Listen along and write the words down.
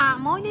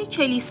اعمال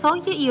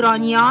کلیسای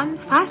ایرانیان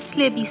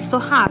فصل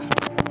 27.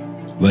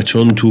 و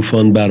چون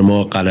طوفان بر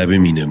ما غلبه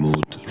می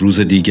نمود، روز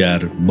دیگر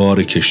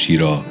بار کشتی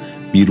را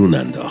بیرون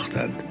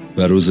انداختند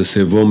و روز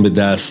سوم به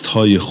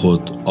دستهای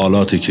خود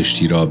آلات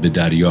کشتی را به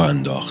دریا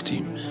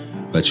انداختیم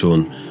و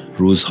چون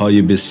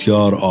روزهای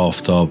بسیار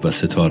آفتاب و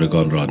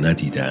ستارگان را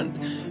ندیدند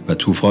و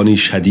طوفانی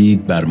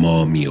شدید بر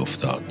ما می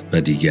افتاد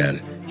و دیگر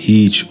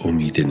هیچ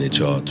امید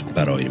نجات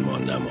برای ما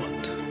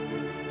نماند.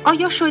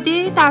 آیا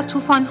شده در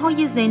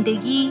طوفان‌های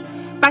زندگی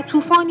و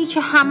طوفانی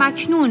که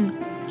همکنون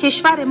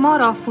کشور ما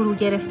را فرو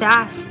گرفته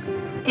است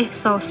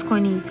احساس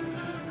کنید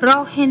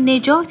راه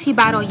نجاتی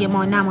برای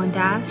ما نمانده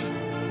است؟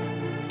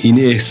 این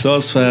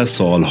احساس و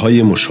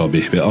سوالهای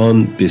مشابه به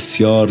آن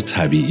بسیار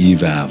طبیعی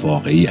و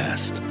واقعی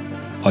است.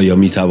 آیا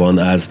میتوان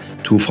از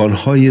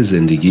طوفان‌های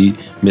زندگی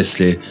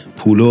مثل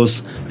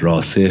پولس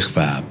راسخ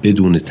و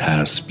بدون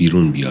ترس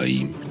بیرون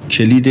بیاییم؟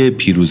 کلید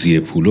پیروزی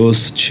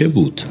پولس چه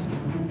بود؟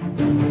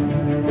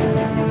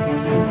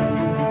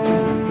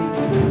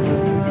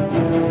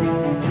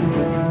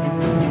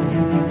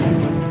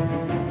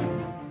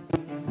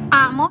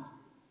 اعمال.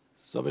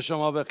 صبح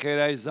شما بخیر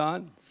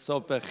عزیزان.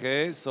 صبح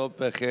بخیر، صبح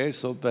بخیر،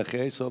 صبح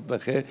بخیر، صبح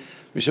بخیر.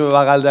 میشه به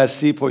بغل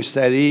دستی پشت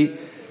سری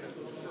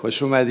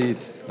خوش اومدید.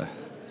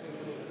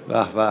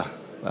 به به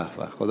به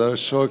به، خدا رو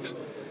شکر.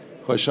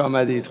 خوش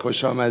آمدید،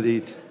 خوش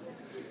آمدید،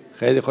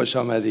 خیلی خوش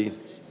آمدید.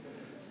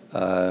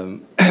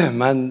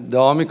 من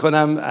دعا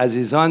میکنم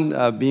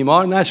عزیزان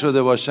بیمار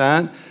نشده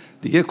باشن.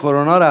 دیگه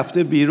کرونا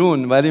رفته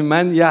بیرون، ولی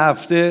من یه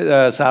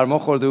هفته سرما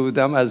خورده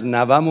بودم، از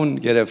نوامون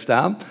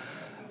گرفتم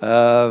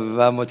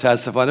و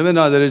متاسفانه به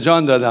نادر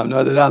جان دادم.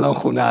 نادر الان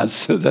خونه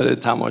است، داره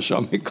تماشا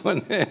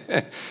میکنه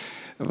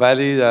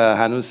ولی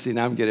هنوز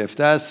سینم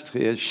گرفته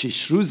است.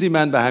 6 روزی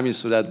من به همین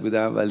صورت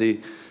بودم، ولی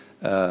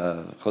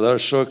خدا رو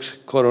شکر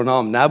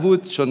کرونام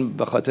نبود، چون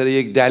به خاطر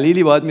یک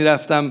دلیلی باید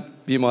میرفتم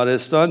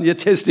بیمارستان. یه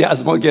تستی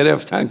از ما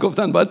گرفتن،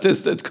 گفتن باید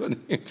تستت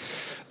کنیم.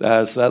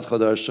 در صورت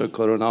خدا رو شکر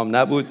کرونام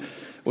نبود.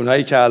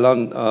 اونایی که الان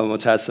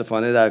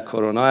متاسفانه در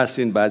کرونا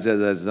هستین، بعضی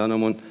از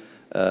عزیزانمون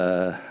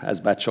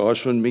از بچه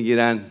هاشون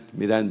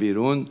میرن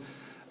بیرون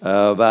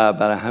و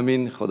برای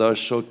همین خدا رو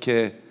شکر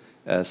که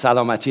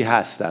سلامتی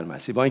هست در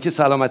مسیح. با اینکه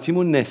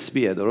سلامتیمون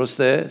نسبیه،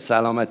 درسته؟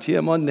 سلامتی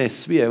ما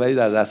نسبیه ولی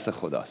در دست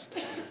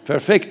خداست.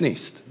 پرفکت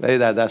نیست ولی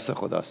در دست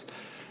خداست.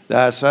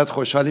 در صورت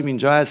خوشحالیم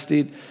اینجا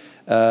هستید.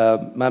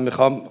 من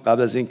میخوام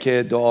قبل از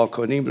اینکه دعا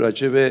کنیم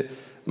راجع به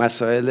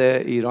مسائل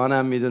ایران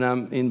هم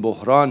میدونم این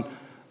بحران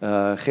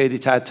خیلی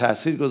تحت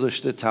تاثیر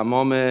گذاشته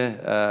تمام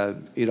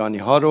ایرانی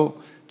ها رو،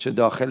 چه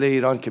داخل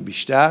ایران که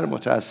بیشتر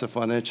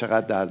متاسفانه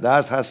چقدر در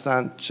درد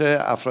هستن، چه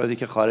افرادی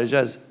که خارج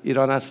از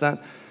ایران هستن.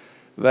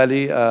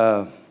 ولی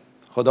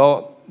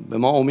خدا به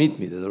ما امید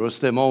میده،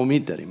 درسته؟ ما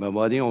امید داریم و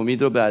باید این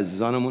امید رو به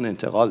عزیزانمون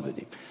انتقال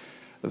بدیم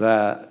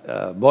و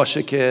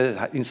باشه که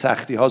این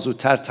سختی ها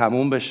زودتر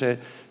تموم بشه،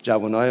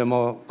 جوانای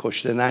ما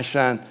کشته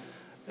نشن،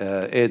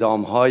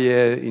 اعدام های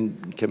این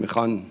که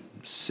میخوان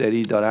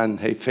سری دارن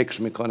هی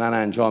فکر میکنن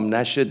انجام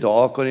نشه.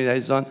 دعا کنید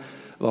عزیزان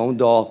و اون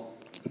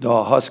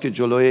دعا هاست که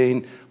جلوی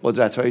این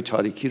قدرت های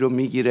تاریکی رو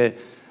میگیره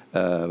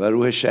و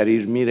روح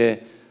شریر میره.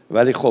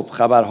 ولی خب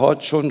خبرها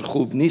چون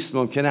خوب نیست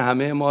ممکنه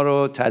همه ما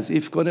رو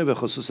تضعیف کنه، به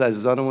خصوص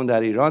عزیزانمون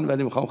در ایران.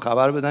 ولی میخوام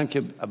خبر بدم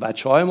که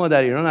بچهای ما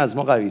در ایران از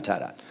ما قوی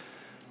ترن،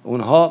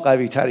 اونها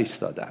قوی تر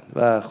ایستادن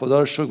و خدا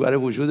رو شکر برای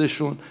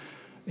وجودشون.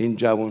 این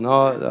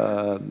جوانا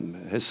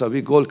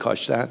حسابی گل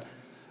کاشتن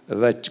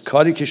و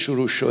کاری که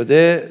شروع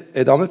شده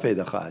ادامه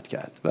پیدا خواهد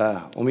کرد و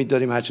امید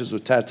داریم هرچه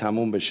زودتر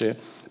تموم بشه.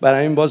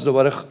 برای این باز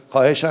دوباره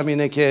خواهشم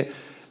اینه که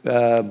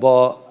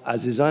با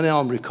عزیزان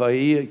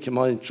آمریکایی که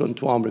ما چون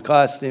تو آمریکا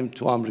هستیم،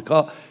 تو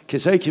آمریکا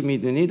کسایی که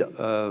میدونید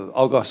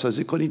آگاه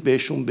سازی کنید،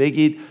 بهشون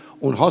بگید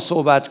اونها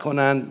صحبت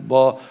کنن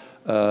با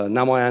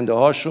نماینده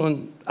هاشون.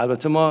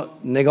 البته ما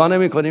نگاه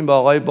نمی کنیم به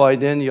آقای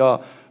بایدن یا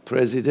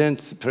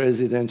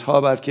پرزیدنت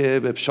ها، بلکه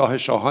به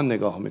شاهان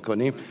نگاه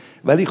میکنیم.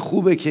 ولی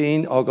خوبه که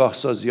این آگاه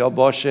سازی ها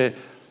باشه.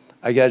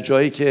 اگر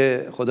جایی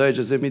که خدا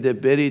اجازه میده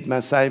برید، من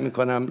سعی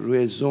میکنم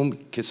روی زوم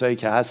کسایی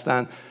که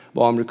هستن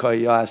با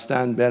آمریکایی ها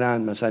هستن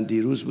برن. مثلا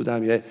دیروز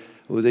بودم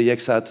حدود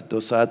 1 ساعت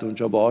 2 ساعت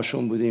اونجا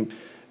باهاشون بودیم،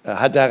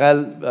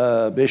 حداقل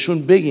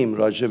بهشون بگیم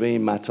راجع به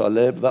این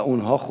مطالب و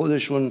اونها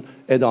خودشون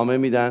ادامه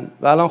میدن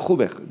و الان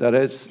خوبه،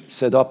 داره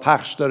صدا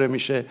پخش داره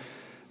میشه.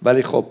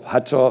 ولی خب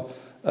حتی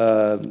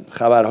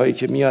خبرهایی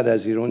که میاد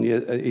از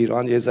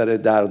ایران یه ذره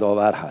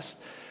دردآور هست.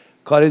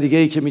 کار دیگه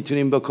ای که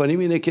میتونیم بکنیم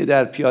اینه که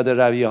در پیاده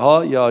روی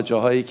ها یا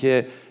جاهایی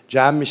که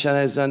جمع میشن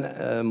ازن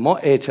ما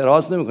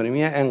اعتراض نمی کنیم.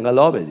 یه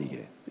انقلابه دیگه،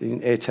 این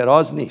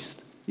اعتراض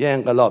نیست، یه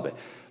انقلابه.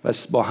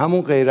 بس با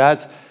همون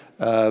غیرت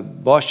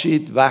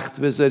باشید، وقت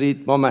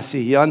بذارید. ما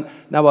مسیحیان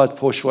نباید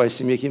پشت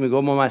وایسیم. یکی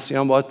میگه ما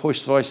مسیحیان باید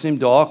پشت وایسیم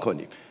دعا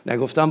کنیم.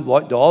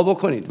 نگفتم دعا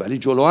بکنید ولی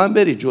جلو هم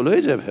برید،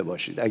 جلوی جبهه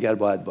باشید اگر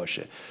باید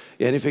باشه.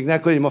 یعنی فکر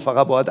نکنید ما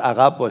فقط باید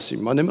عقب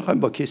باشیم. ما نمیخوایم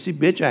با کسی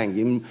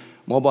بجنگیم،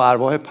 ما با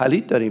ارواح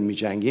پلید داریم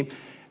میجنگیم،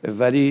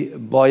 ولی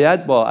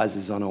باید با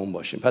عزیزانمون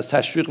باشیم. پس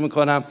تشویق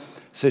میکنم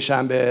 3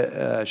 شنبه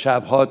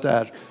شب‌ها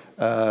در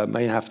من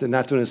این هفته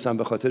نتونستم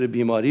به خاطر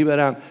بیماری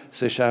برم.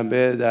 سه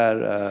شنبه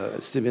در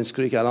استیونز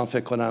کریک الان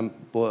فکر کنم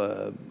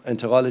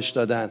انتقالش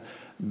دادن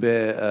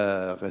به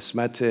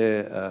قسمت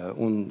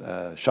اون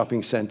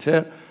شاپینگ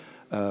سنتر،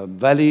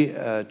 ولی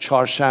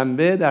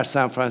چهارشنبه در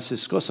سان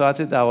فرانسیسکو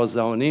ساعت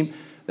 12:30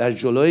 در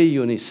جلوی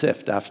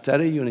یونیسف،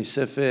 دفتر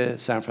یونیسف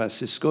سان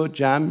فرانسیسکو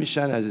جمع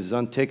میشن.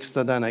 عزیزان تکست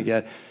دادن،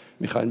 اگر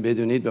میخواین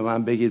بدونید به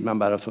من بگید، من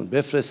براتون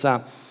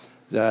بفرستم.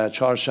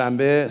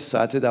 چهارشنبه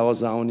ساعت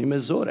 12:30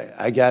 ظهره.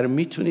 اگر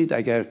میتونید،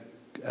 اگر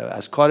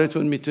از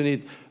کارتون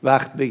میتونید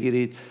وقت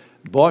بگیرید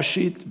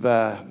باشید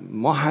و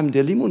ما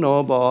همدلیمون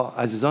رو با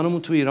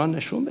عزیزانمون تو ایران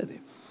نشون بدیم.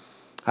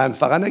 هم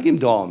فقط نگیم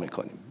دعا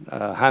میکنیم،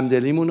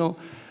 همدلیمون رو.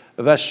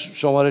 و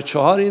شماره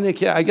 4 اینه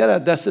که اگر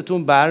از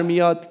دستتون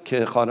برمیاد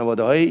که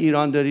خانواده های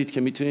ایران دارید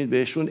که میتونید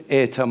بهشون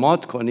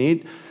اعتماد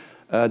کنید،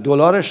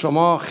 دلار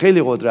شما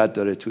خیلی قدرت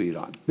داره تو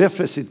ایران،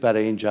 بفرستید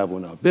برای این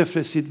جوونا،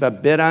 بفرستید و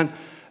برن.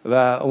 و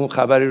اون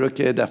خبری رو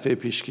که دفعه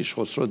پیش کیش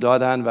خسرو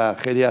دادن و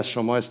خیلی از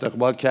شما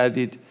استقبال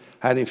کردید،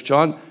 حنیف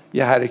جان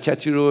یه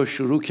حرکتی رو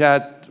شروع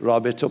کرد،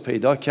 رابطه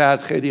پیدا کرد،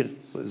 خیلی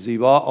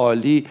زیبا،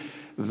 عالی.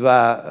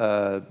 و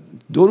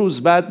 2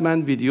 روز بعد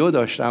من ویدیو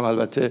داشتم،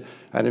 البته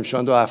حنیف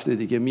جان 2 هفته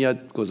دیگه میاد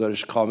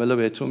گزارش کامل رو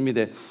بهتون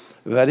میده،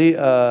 ولی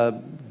 2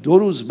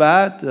 روز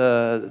بعد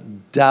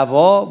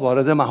دوا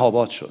وارد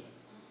مهاباد شد.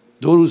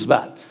 2 روز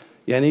بعد،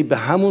 یعنی به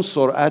همون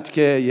سرعت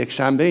که یک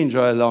شنبه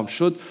اینجا اعلام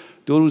شد،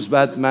 2 روز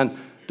بعد من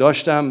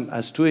داشتم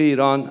از توی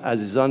ایران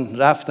عزیزان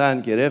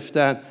رفتن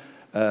گرفتن.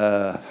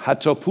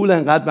 حتی پول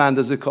انقدر به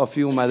اندازه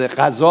کافی اومده.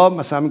 غذا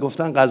مثلا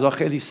میگفتن غذا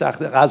خیلی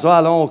سخته، غذا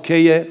الان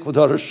اوکیه،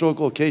 خدا رو شکر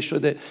اوکی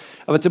شده.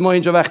 البته ما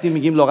اینجا وقتی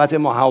میگیم لغت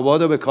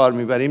مهاباد رو به کار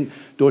میبریم،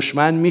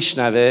 دشمن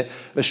میشنوه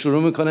و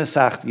شروع میکنه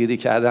سختگیری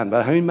کردن.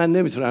 برای همین من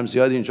نمیتونم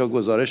زیاد اینجا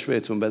گزارش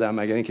بهتون بدم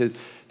مگر اینکه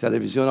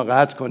تلویزیون رو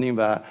قطع کنیم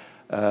و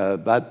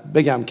بعد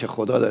بگم که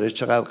خدا داره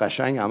چقدر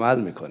قشنگ عمل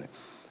میکنه.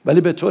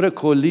 ولی به طور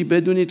کلی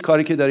بدونید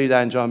کاری که دارید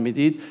انجام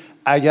میدید،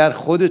 اگر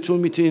خودتون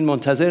میتونید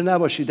منتظر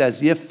نباشید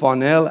از یه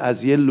فانل،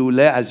 از یه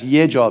لوله، از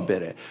یه جا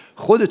بره،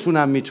 خودتون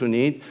هم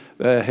میتونید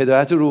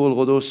هدایت روح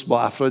القدس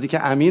با افرادی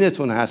که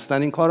امینتون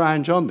هستن این کار رو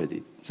انجام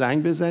بدید.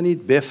 زنگ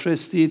بزنید،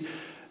 بفرستید.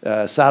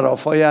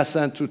 صرافایی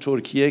هستن تو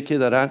ترکیه که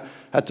دارن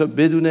حتی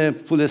بدون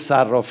پول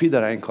صرافی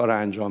دارن این کار رو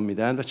انجام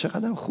میدن و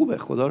چقدر خوبه،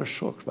 خدا رو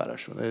شکر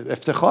براشون.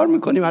 افتخار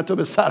میکنیم حتی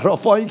به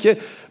صرافایی که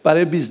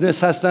برای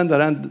بیزنس هستن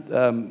دارن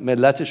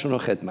ملتشون رو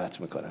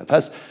خدمت میکنن.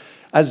 پس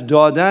از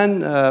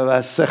دادن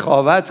و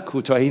سخاوت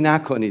کوتاهی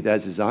نکنید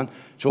عزیزان،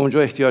 چون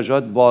اونجا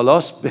احتیاجات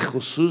بالاست، به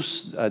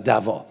خصوص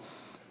دوا،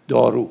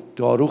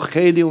 دارو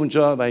خیلی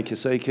اونجا، و این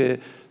کسایی که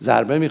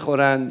ضربه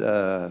میخورن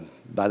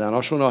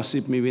بدناشون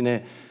آسیب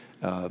میبینه.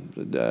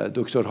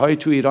 دکترهای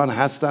تو ایران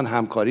هستن،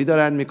 همکاری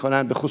دارن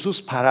میکنن، به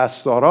خصوص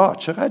پرستارا.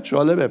 چقدر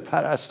جالبه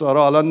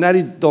پرستارا، حالا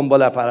نرید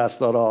دنبال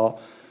پرستارا،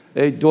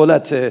 ای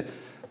دولت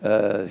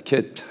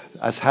که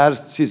از هر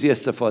چیزی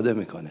استفاده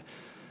میکنه،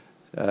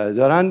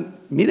 دارن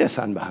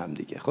میرسن به هم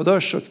دیگه. خدا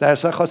شکر. در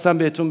اصل خواستم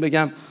بهتون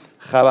بگم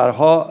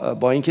خبرها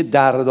با اینکه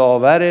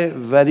دردآوره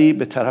ولی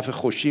به طرف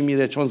خوشی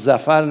میره، چون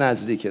ظفر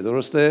نزدیکه.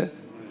 درسته؟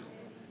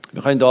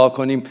 میخواین دعا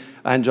کنیم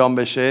انجام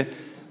بشه.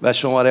 و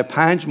شماره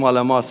 5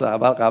 مال ماست.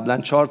 اول قبلا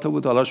 4 تا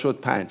بود، حالا شد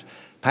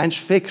 5.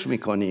 فکر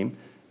میکنیم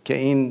که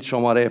این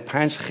شماره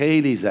 5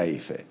 خیلی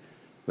ضعیفه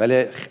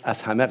ولی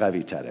از همه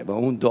قوی تره و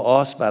اون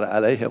دعاست بر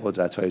علیه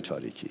قدرت‌های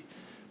تاریکی،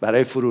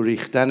 برای فرو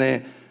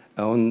ریختن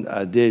اون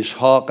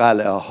دژها،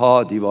 قلعه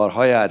ها،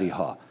 دیوارهای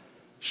عریها.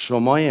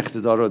 شما این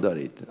اقتدار رو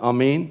دارید.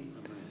 آمین.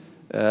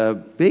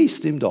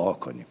 بیستیم دعا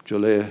کنیم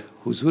جلوی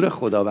حضور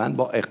خداوند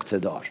با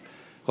اقتدار.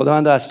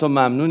 خداوند از تو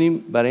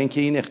ممنونیم برای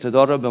اینکه این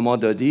اقتدار رو به ما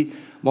دادی.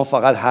 ما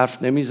فقط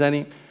حرف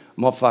نمیزنیم،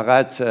 ما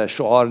فقط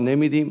شعار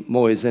نمیدیم،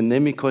 موعظه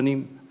نمی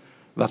کنیم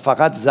و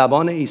فقط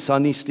زبان عیسی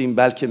نیستیم،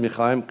 بلکه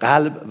میخوایم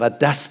قلب و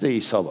دست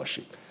عیسی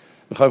باشیم.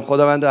 میخوایم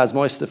خداوند از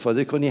ما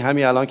استفاده کنی.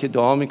 همین الان که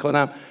دعا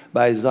میکنم به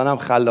عزیزانم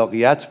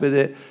خلاقیت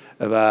بده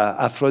و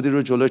افرادی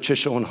رو جلو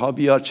چشم اونها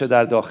بیار، چه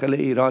در داخل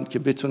ایران که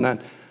بتونن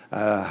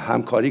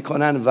همکاری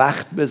کنن،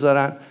 وقت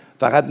بذارن.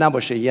 فقط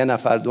نباشه 1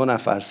 نفر، 2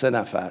 نفر، 3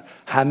 نفر،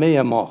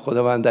 همه ما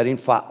خداوند در این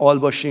فعال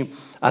باشیم.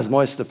 از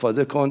ما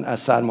استفاده کن، از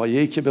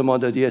سرمایه‌ای که به ما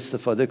دادی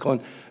استفاده کن.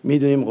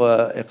 میدونیم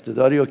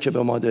اقتداری رو که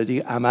به ما دادی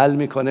عمل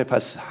میکنه،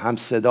 پس هم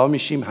صدا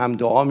میشیم هم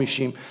دعا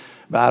میشیم.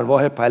 به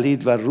ارواح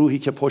پلید و روحی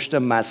که پشت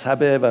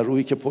مذهبه و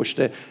روحی که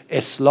پشت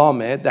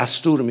اسلامه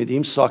دستور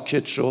میدیم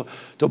ساکت شو.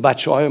 تو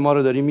بچه‌های ما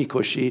رو داری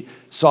میکشی،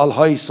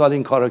 سالهای سال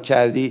این کارو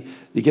کردی،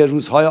 دیگه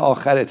روزهای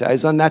آخرته.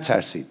 عزیزان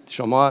نترسید،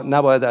 شما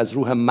نباید از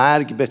روح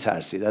مرگ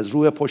بترسید، از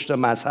روح پشت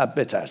مذهب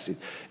بترسید.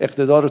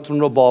 اقتدارتون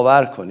رو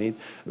باور کنید،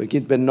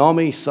 بگید به نام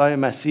عیسی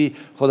مسیح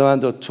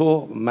خداوند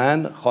تو،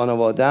 من،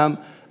 خانوادم،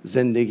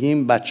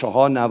 زندگیم،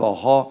 بچه‌ها،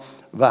 نواها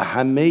و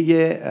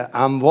همه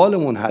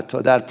اموالمون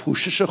حتی در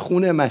پوشش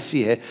خون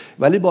مسیحه،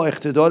 ولی با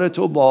اقتدار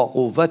تو، با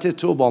قوت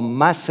تو، با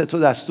مسح تو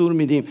دستور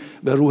میدیم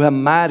به روح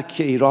مرگ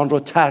که ایران رو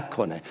ترک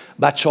کنه،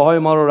 بچه‌های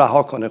ما رو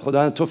رها کنه.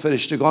 خدا تو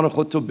فرشتگان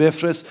خودتو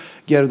بفرست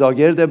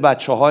گرداگرد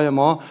بچه‌های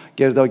ما،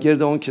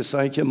 گرداگرد اون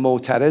کسایی که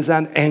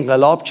معترضن،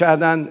 انقلاب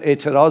کردن،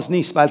 اعتراض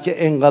نیست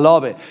بلکه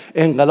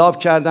انقلاب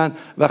کردن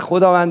و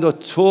خداوند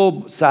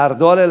تو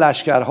سردار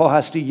لشکرها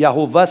هستی،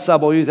 یهوه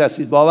سبایوت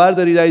هستید. باور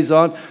دارید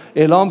عزیزان؟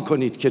 اعلام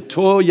کنید که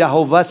تو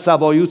یهوه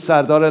سبایوت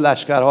سردار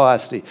لشکرها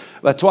هستی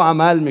و تو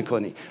عمل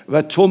میکنی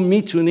و تو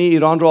میتونی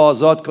ایران رو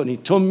آزاد کنی.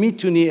 تو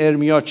میتونی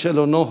ارمیا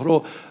 49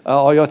 رو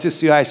آیات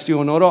 38-39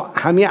 رو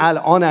همین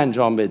الان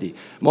انجام بدی.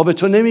 ما به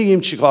تو نمیگیم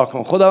چیکار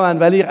کن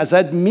خداوند، ولی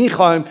ازت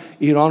میخوایم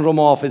ایران رو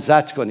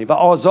محافظت کنی و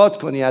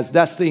آزاد کنی از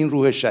دست این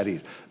روح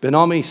شریر. به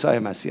نام عیسی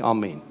مسیح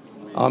آمین.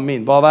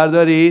 آمین. باور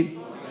دارید؟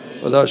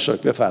 خدا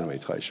شکر.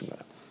 بفرمایید. خواهش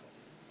میکنم.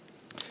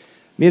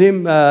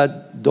 میریم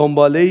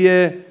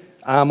دنباله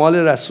اعمال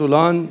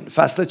رسولان.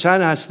 فصل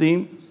چند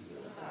هستیم؟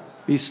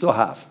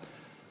 27.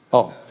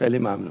 خیلی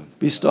ممنون.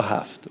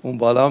 27 اون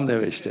بالا هم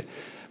نوشته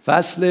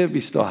فصل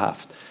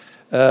 27.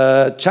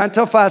 چند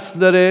تا فصل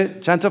داره؟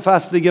 چند تا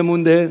فصل دیگه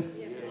مونده؟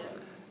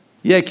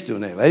 یک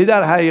دونه. ولی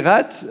در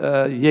حقیقت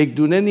یک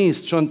دونه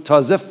نیست، چون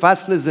تازه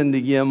فصل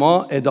زندگی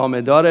ما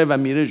ادامه داره و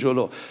میره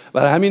جلو.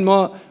 برای همین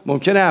ما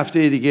ممکنه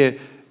هفته دیگه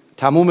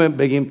تموم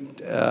بگیم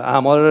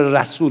اعمال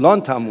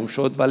رسولان تموم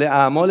شد، ولی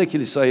اعمال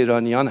کلیسای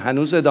ایرانیان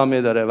هنوز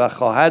ادامه داره و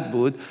خواهد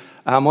بود.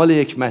 اعمال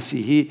یک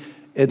مسیحی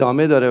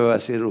ادامه داره به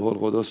وسیله روح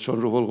القدس،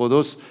 چون روح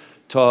القدس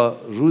تا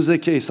روزی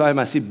که عیسی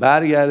مسیح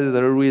برگرده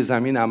داره روی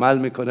زمین عمل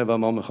میکنه و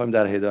ما میخوایم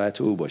در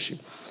هدایت او باشیم.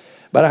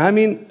 برای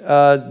همین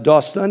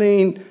داستان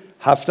این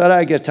هفته رو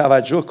اگر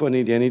توجه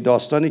کنید، یعنی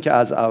داستانی که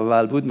از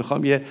اول بود،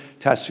 میخوام یه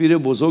تصویر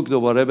بزرگ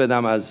دوباره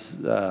بدم از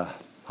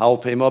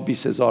هواپیما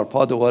 20,000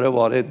 پا دوباره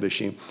وارد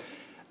بشیم.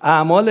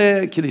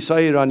 اعمال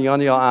کلیسای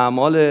ایرانیان یا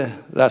اعمال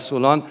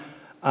رسولان،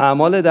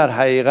 اعمال در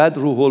حقیقت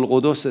روح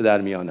القدس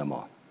در میان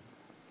ما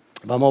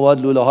و ما باید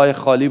لوله های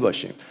خالی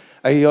باشیم.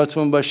 اگه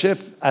یادتون باشه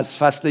از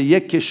فصل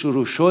 1 که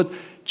شروع شد،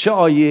 چه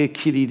آیه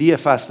کلیدی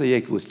فصل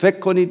 1 بود؟ فکر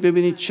کنید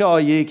ببینید چه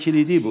آیه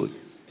کلیدی بود.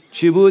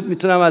 چی بود؟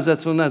 میتونم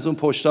ازتون از اون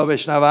پشتا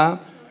بشنوم؟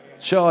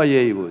 چه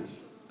آیه‌ای بود؟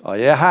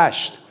 آیه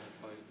 8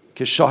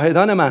 که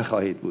شاهدان من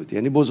خواهید بود.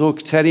 یعنی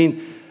بزرگترین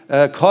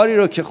کاری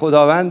رو که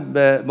خداوند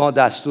به ما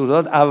دستور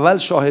داد اول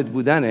شاهد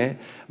بودنه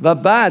و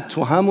بعد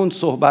تو همون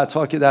صحبت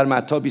ها که در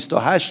متی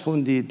 28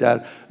 خوندید،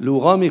 در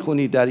لوقا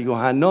میخونید، در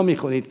یوحنا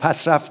میخونید،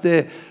 پس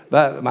رفته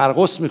و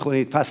مرقس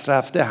میخونید، پس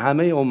رفته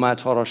همه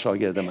امت ها را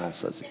شاگرد من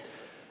سازید،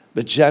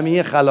 به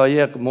جمیع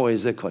خلایق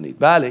موعظه کنید.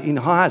 بله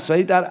اینها هست،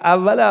 ولی در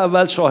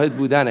اول شاهد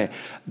بودنه.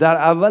 در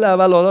اول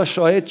حالا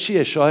شاهد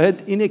چیه؟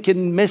 شاهد اینه که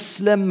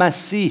مثل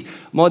مسیح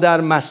ما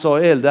در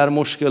مسائل، در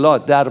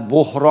مشکلات، در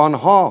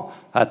بحرانها،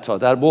 حتی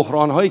در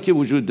بحرانهایی که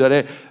وجود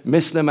داره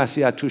مثل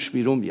مسیح توش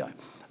بیرون بیایم،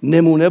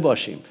 نمونه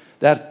باشیم.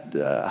 در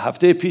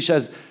هفته پیش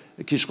از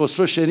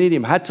کشیش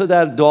شنیدیم حتی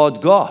در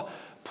دادگاه،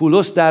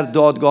 پولس در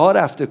دادگاه ها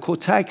رفته،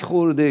 کتک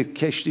خورده،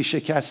 کشتی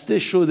شکسته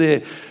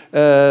شده،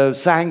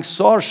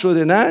 سنگسار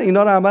شده. نه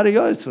اینا رو همه رو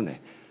یادتونه.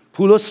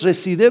 پولس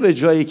رسیده به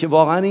جایی که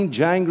واقعا این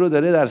جنگ رو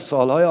داره در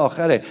سالهای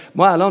آخره.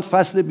 ما الان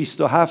فصل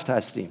 27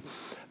 هستیم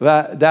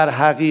و در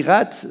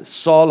حقیقت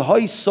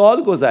سالهای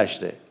سال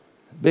گذشته،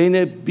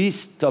 بین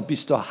 20 تا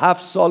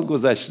 27 سال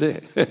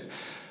گذشته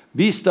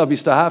 20 تا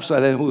 27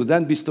 سال، یعنی حدوداً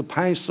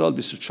 25 سال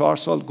 24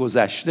 سال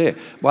گذشته.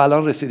 ما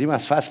الان رسیدیم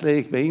از فصل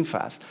 1 به این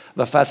فصل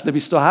و فصل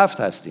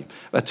 27 هستیم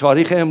و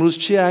تاریخ امروز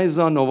چیه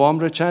عزیزان؟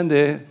 نوامبر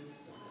چنده؟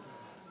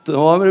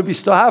 نوامبر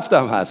 27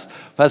 هم هست.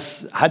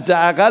 پس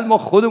حداقل ما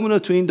خودمون رو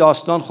تو این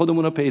داستان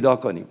خودمون رو پیدا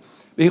کنیم.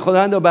 به این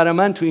خداوند برای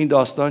من تو این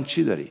داستان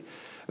چی داری؟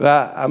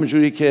 و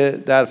همونجوری که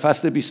در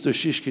فصل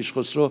 26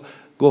 کشیش رو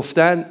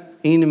گفتن،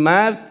 این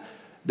مرد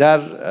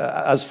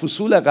از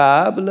فصول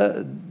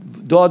قبل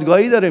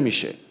دادگاهی داره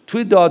میشه.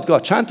 توی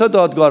دادگاه چند تا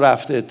دادگاه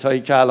رفته تا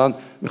اینکه الان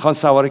میخوان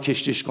سوار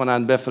کشتیش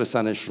کنن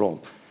بفرستنش روم.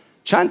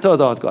 چند تا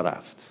دادگاه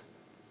رفت؟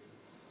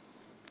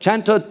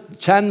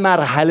 چند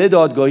مرحله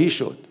دادگاهی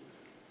شد؟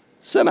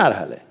 3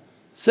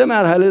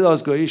 مرحله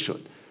دادگاهی شد.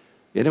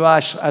 یعنی با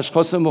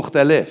اشخاص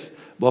مختلف،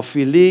 با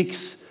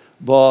فیلیکس،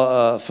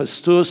 با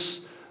فستوس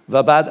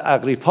و بعد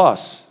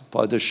اگریپاس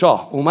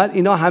پادشاه اومد.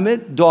 اینا همه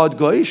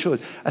دادگاهی شد.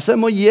 اصلا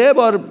ما یه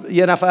بار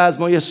یه نفر از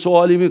ما یه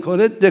سوالی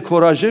میکنه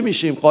دکوراژه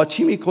میشیم،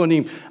 قاطی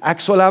میکنیم،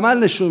 عکس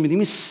العمل نشون میدیم.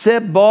 این 3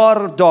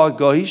 بار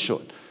دادگاهی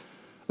شد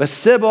و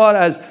 3 بار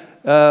از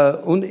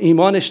اون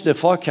ایمانش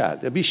دفاع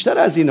کرد. بیشتر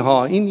از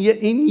اینها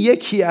این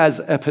یکی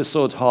از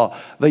اپیزودها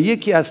و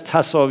یکی از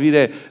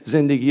تصاویر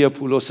زندگی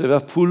پولسه و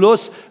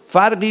پولس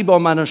فرقی با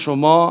من و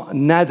شما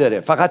نداره،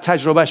 فقط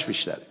تجربهش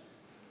بیشتره.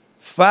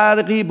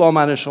 فرقی با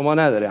من و شما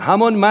نداره.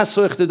 همان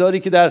مسح و اقتداری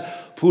که در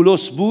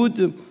پولس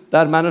بود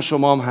در من و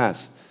شما هم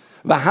هست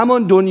و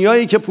همان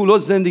دنیایی که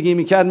پولس زندگی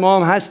میکرد ما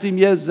هم هستیم.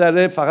 یه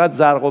ذره فقط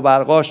زرق و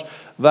برقاش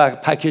و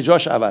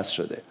پکیجاش عوض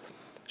شده.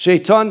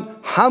 شیطان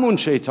همون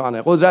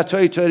شیطانه،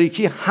 قدرت‌های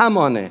تاریکی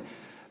همانه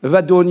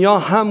و دنیا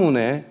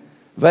همونه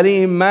ولی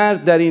این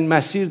مرد در این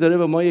مسیر داره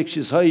به ما یک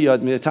چیزهایی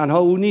یاد میده. تنها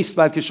او نیست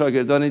بلکه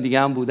شاگردان دیگه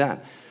هم بودن.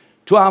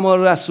 تو اعمال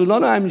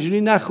رسولان رو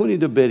همینجوری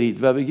نخونید و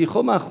برید و بگی خب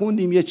من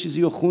خوندیم یه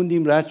چیزی رو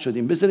خوندیم رد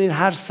شدیم. بذارین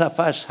هر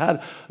صفحش، هر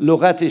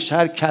لغتش،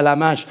 هر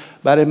کلمش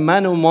برای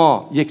من و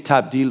ما یک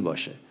تبدیل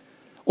باشه.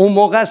 اون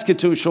موقع است که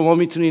تو شما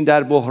میتونید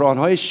در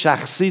بحران‌های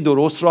شخصی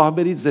درست راه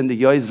برید،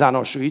 زندگی‌های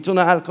زناشوییتون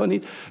رو حل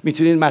کنید،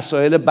 میتونید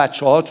مسائل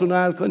بچه‌هاتون رو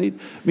حل کنید،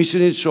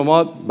 میتونید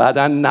شما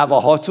بعداً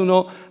نوه‌هاتون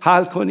رو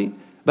حل کنید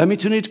و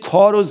میتونید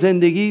کار و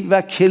زندگی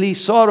و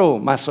کلیسا رو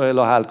مسائل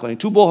رو حل کنید.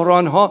 تو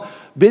بحران‌ها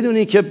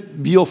بدونید که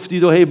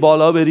بیفتید و هی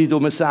بالا برید و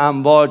مثل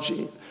امواج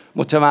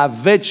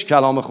متموج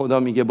کلام خدا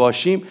میگه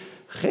باشیم،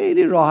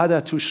 خیلی راحت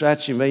از توش رد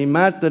شیم و این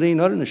مرد داره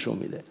اینا رو نشون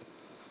میده.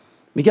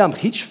 میگم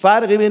هیچ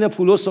فرقی بین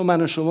پولس و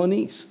من و شما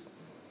نیست.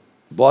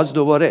 باز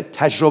دوباره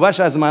تجربهش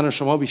از من و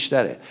شما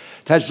بیشتره،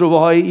 تجربه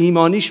های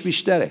ایمانیش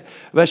بیشتره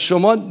و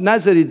شما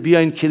نذارید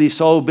بیاین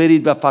کلیسا و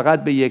برید و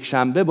فقط به یک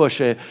شنبه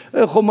باشه.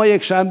 خب ما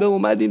یک شنبه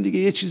اومدیم دیگه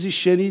یه چیزی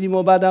شنیدیم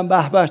و بعدم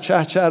به به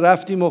چه چه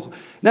رفتیم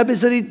نه،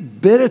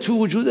 بذارید بره تو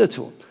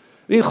وجودتون.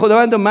 این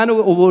خداوند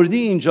منو آوردی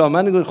اینجا،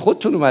 من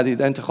خودتون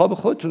اومدید، انتخاب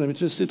خودتونه،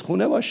 میتونستید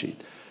خونه باشید،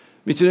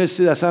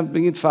 میتونستید اصلا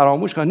بگید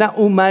فراموش کنید. نه،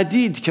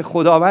 اومدید که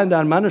خداوند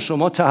در من و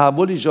شما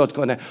تحول ایجاد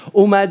کنه.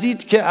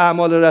 اومدید که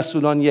اعمال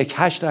رسولان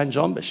 1:8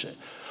 انجام بشه.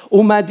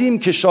 اومدیم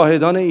که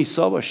شاهدان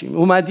عیسی باشیم.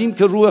 اومدیم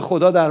که روح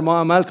خدا در ما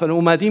عمل کنه.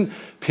 اومدیم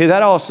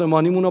پدر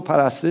آسمانیمون رو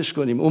پرستش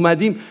کنیم.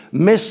 اومدیم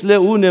مثل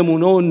او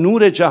نمونه و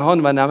نور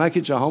جهان و نمک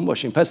جهان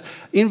باشیم. پس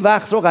این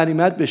وقت رو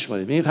غنیمت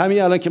بشمارید. ببینید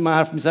همین الان که من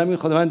حرف میزنم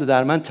خداوند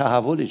در من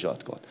تحول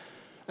ایجاد کن.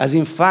 از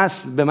این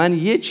فصل به من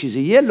یه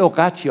چیزی، یه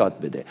لغت یاد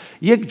بده،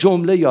 یک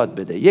جمله یاد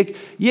بده،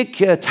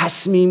 یک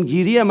تصمیم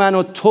گیری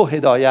منو تو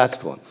هدایت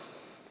کن.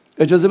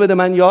 اجازه بده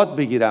من یاد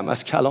بگیرم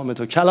از کلام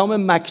تو.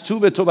 کلام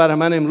مکتوب تو برای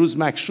من امروز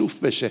مکشوف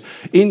بشه.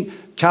 این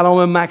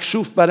کلام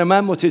مکشوف برای من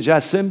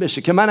متجسم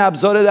بشه که من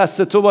ابزار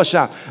دست تو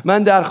باشم،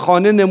 من در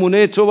خانه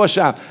نمونه تو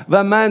باشم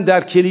و من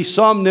در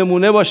کلیسام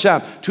نمونه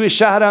باشم، توی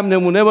شهرم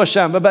نمونه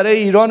باشم و برای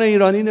ایران و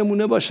ایرانی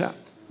نمونه باشم.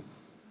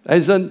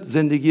 عزیزان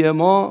زندگی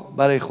ما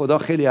برای خدا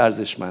خیلی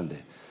ارزشمنده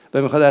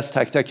و میخواد از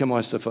تک تک ما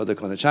استفاده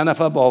کنه. چند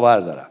نفر باور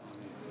دارن؟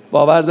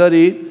 باور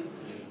دارید؟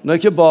 اونایی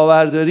که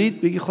باور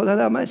دارید بگی خدا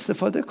در من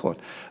استفاده کن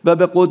و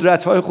به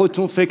قدرت‌های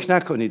خودتون فکر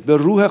نکنید، به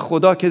روح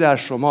خدا که در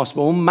شماست،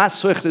 به اون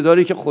مس و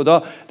اقتداری که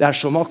خدا در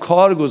شما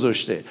کار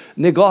گذاشته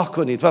نگاه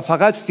کنید و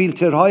فقط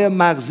فیلترهای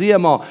مغزی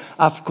ما،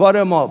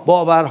 افکار ما،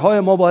 باورهای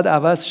ما باید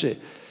عوض شه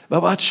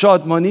و باید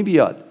شادمانی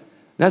بیاد.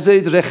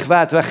 نذارید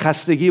رخوت و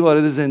خستگی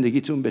وارد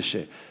زندگیتون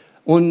بشه.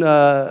 اون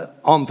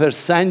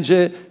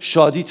آمپرسنج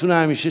شادیتون رو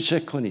همیشه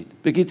چک کنید،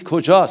 بگید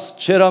کجاست،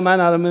 چرا من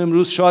الان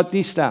امروز شاد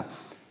نیستم.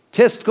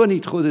 تست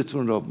کنید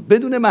خودتون رو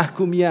بدون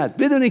محکومیت،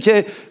 بدونی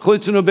که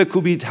خودتون رو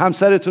بکوبید،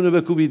 همسرتون رو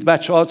بکوبید،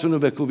 بچه‌هاتون رو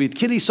بکوبید،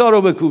 کلیسا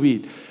رو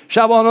بکوبید،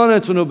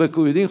 شبانانتون رو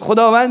بکوبید. این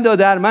خداوند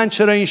در من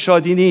چرا این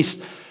شادی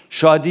نیست؟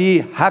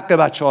 شادی حق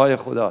بچه‌های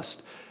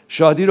خداست.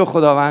 شادی رو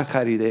خداوند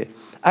خریده.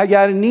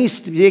 اگر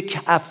نیست یک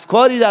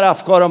افکاری در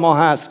افکار ما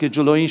هست که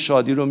جلوی این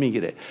شادی رو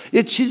میگیره.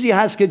 یه چیزی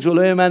هست که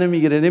جلوی منو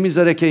میگیره،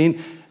 نمیذاره که این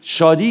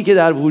شادی که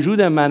در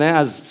وجود منه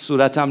از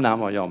صورتم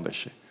نمایان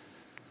بشه.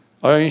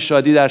 آیا این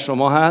شادی در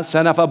شما هست؟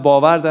 چند نفر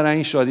باور دارن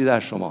این شادی در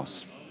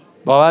شماست؟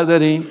 باور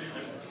دارین؟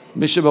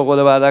 میشه به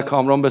قول برادر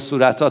کامران به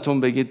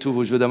صورتاتون بگید تو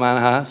وجود من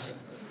هست؟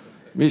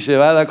 میشه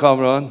برادر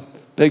کامران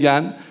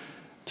بگن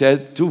که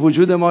تو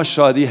وجود ما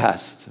شادی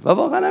هست و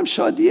واقعا هم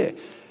شادیه.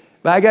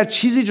 و اگر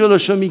چیزی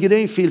جلوشو میگیره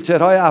این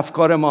فیلترهای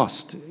افکار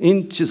ماست،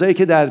 این چیزایی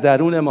که در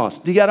درون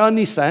ماست، دیگران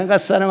نیستن. اینقدر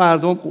سر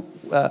مردم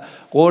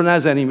قور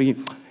نزنیم بگیم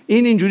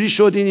این اینجوری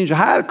شد، این اینجوری.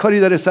 هر کاری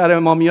داره سر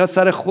ما میاد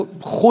سر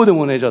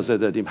خودمون اجازه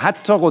دادیم،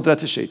 حتی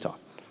قدرت شیطان،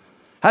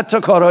 حتی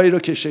کارهایی رو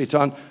که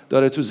شیطان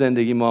داره تو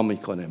زندگی ما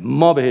میکنه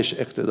ما بهش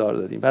اقتدار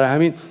دادیم. برای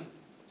همین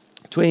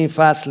تو این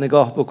فصل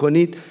نگاه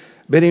بکنید.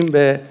 بریم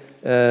به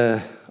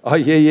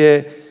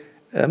آیه،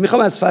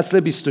 میخوام از فصل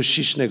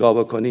 26 نگاه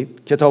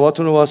بکنید.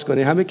 کتاباتون رو باز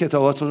کنید، همه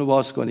کتاباتون رو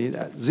باز کنید،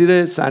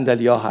 زیر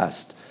صندلی‌ها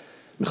هست.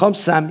 میخوام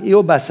سمعی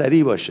و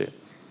بصری باشه.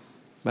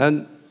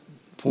 من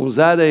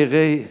 15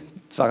 دقیقه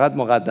فقط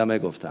مقدمه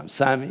گفتم.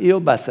 سمعی و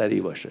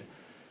بصری باشه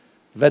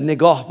و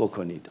نگاه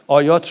بکنید،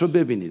 آیات رو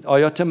ببینید،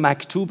 آیات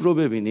مکتوب رو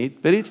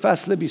ببینید. برید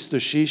فصل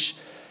 26،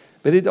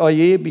 برید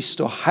آیه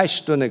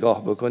 28 رو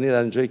نگاه بکنید،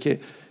 از اونجایی که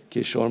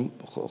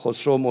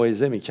خسرو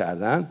موعظه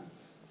میکردن.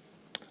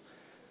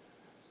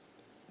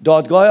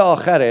 دادگاه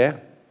آخره،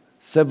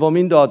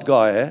 سومین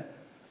دادگاه.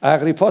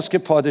 اغریپاس که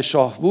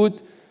پادشاه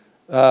بود،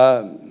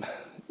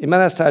 من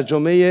از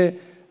ترجمه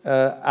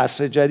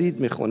عصر جدید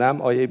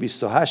میخونم، آیه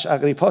 28.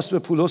 اغریپاس به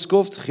پولس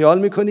گفت خیال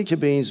میکنی که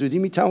به این زودی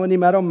میتوانی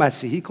مرا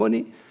مسیحی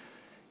کنی؟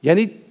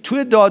 یعنی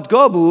توی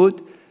دادگاه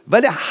بود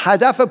ولی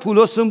هدف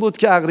پولس اون بود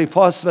که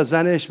اغریپاس و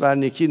زنش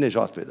برنیکی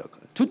نجات پیدا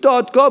کنه. تو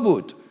دادگاه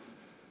بود.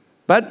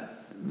 بعد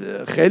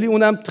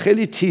اونم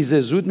خیلی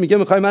تیزه زود میگه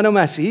میخوای منو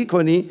مسیحی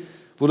کنی؟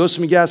 پولس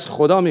میگه از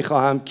خدا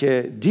میخواهم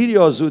که دیر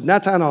یا زود نه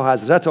تنها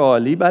حضرت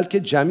عالی بلکه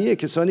جمیع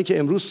کسانی که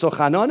امروز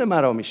سخنان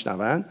مرا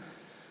میشنوند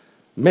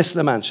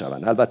مثل من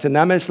شوند. البته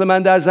نه مثل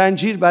من در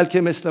زنجیر،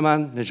 بلکه مثل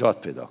من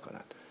نجات پیدا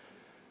کنند.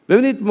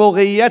 ببینید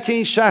موقعیت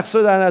این شخص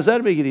رو در نظر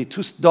بگیرید.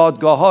 تو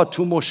دادگاه ها،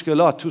 تو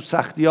مشکلات، تو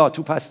سختی ها،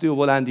 تو پستی و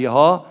بلندی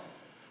ها،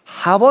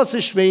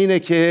 حواسش به اینه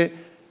که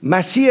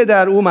مسیح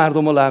در او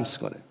مردم رو لمس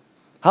کنه.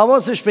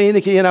 حواسش به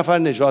اینه که یه نفر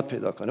نجات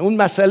پیدا کنه. اون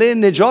مسئله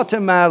نجات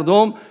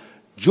مردم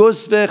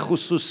جزو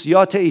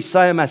خصوصیات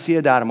عیسی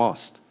مسیح در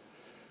ماست.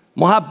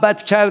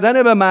 محبت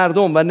کردن به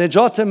مردم و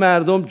نجات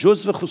مردم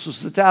جزو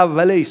خصوصیت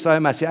اول عیسی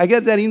مسیح. اگر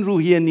در این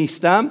روحیه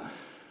نیستم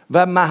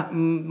و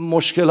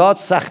مشکلات،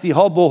 سختی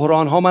ها،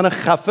 بحران ها منو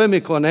خفه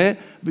میکنه،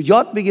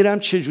 یاد بگیرم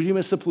چجوری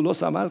مثل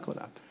پولس عمل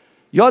کنم.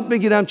 یاد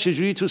بگیرم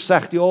چجوری تو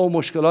سختی ها و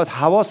مشکلات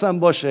حواسم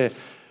باشه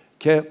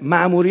که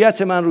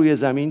مأموریت من روی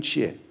زمین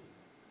چیه.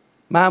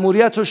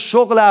 مأموریت و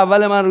شغل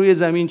اول من روی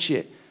زمین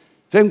چیه؟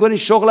 فهم کنید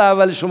شغل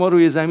اول شما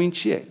روی زمین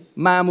چیه؟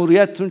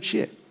 مأموریتتون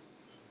چیه؟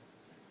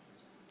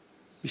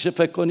 میشه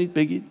فکر کنید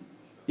بگید؟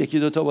 یکی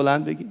دوتا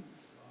بلند بگید.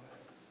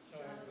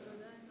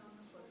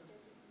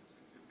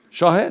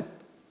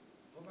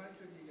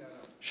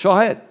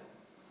 شاهد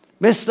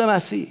مثل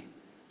مسیح،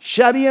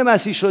 شبیه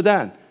مسیح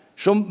شدن.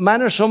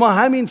 من و شما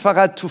همین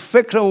فقط تو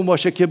فکرمون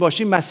باشه که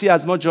باشیم، مسیح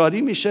از ما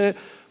جاری میشه،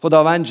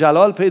 خداوند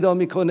جلال پیدا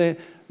میکنه،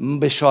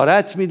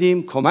 بشارت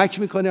میدیم، کمک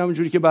میکنه،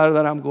 همونجوری که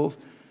برادرم گفت،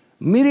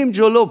 میریم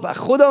جلو.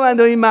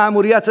 خداوند این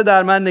مأموریت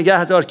در من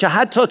نگه دار که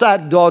حتی در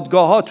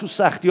دادگاه ها، تو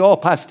سختی ها،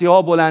 پستی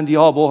ها، بلندی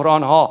ها،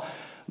 بحران ها،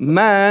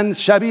 من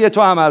شبیه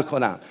تو عمل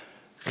کنم.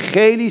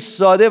 خیلی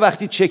ساده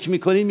وقتی چک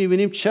میکنیم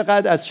میبینیم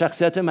چقدر از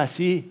شخصیت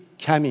مسیح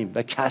کمیم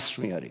و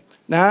کسر میاریم.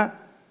 نه؟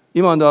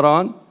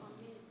 ایمانداران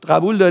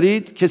قبول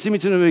دارید؟ کسی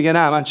میتونه بگه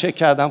نه من چک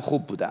کردم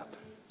خوب بودم؟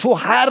 تو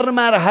هر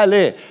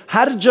مرحله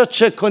هر جا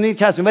چک کنید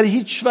کسر، ولی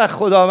هیچ وقت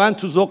خداوند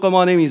تو ذوق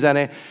ما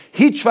نمیزنه،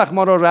 هیچ وقت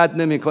ما رو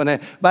رد نمیکنه،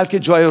 بلکه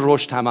جای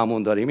رشد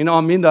هممون داریم. این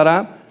آمین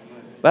دارم.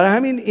 برای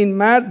همین این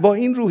مرد با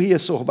این روحیه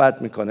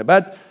صحبت میکنه.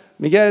 بعد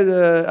میگه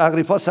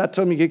اغریپا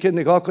حتی میگه که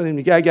نگاه کنید،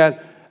 میگه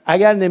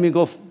اگر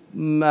نمیگفت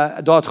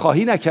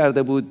دادخواهی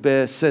نکرده بود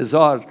به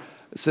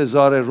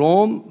سزار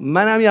روم،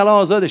 منم الان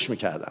آزادش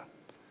میکردم.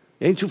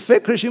 یعنی تو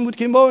فکرش این بود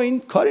که این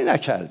کاری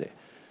نکرده،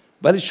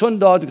 ولی چون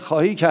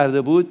دادخواهی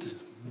کرده بود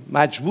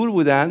مجبور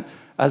بودن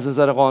از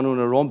نظر قانون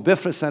روم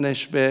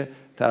بفرستنش به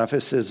طرف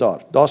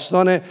سزار.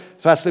 داستان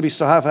فصل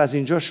 27 از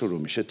اینجا شروع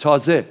میشه.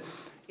 تازه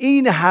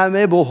این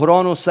همه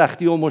بحران و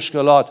سختی و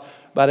مشکلات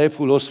برای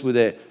پولس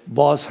بوده،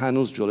 باز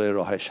هنوز جلوی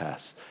راهش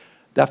هست.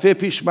 دفعه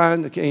پیش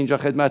من که اینجا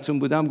خدمتتون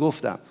بودم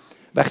گفتم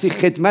وقتی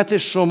خدمت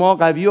شما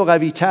قوی و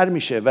قوی تر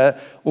میشه و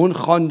اون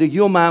خواندگی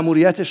و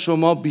مأموریت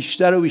شما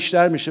بیشتر و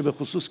بیشتر میشه، به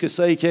خصوص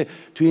کسایی که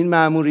تو این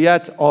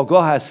مأموریت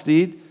آگاه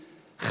هستید،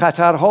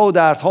 خطرها و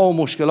دردها و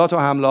مشکلات و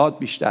حملات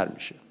بیشتر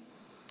میشه.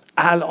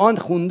 الان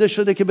خونده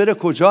شده که بره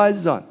کجا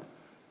عزیزان؟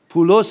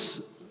 پولس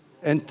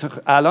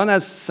الان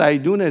از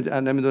سیدون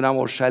نمیدونم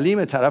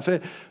اورشلیم طرف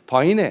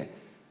پایینه،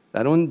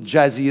 در اون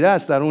جزیره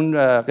است، در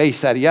اون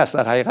قیصریه است.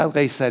 در حقیقت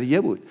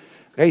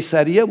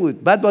قیصریه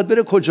بود. بعد باید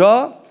بره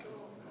کجا؟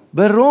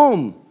 به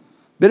روم.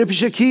 بره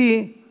پیش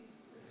کی؟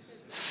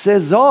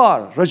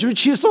 سزار. راجب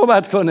چی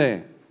صحبت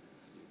کنه؟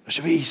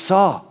 راجب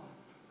عیسی.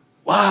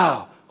 واو،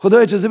 خدا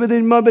اجازه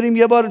بده ما بریم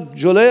یه بار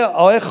جلوی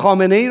آقای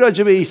خامنه‌ای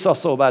راجب عیسی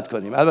صحبت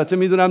کنیم. البته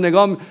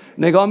میدونم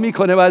نگاه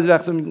میکنه بعضی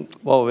وقتا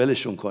بابا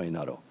ولشون کن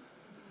اینا رو.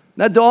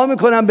 نه، دعا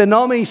میکنم به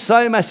نام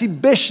عیسی مسیح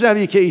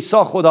بشنوی که عیسی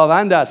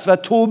خداوند است و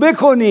توبه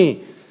کنی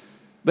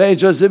و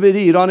اجازه بدی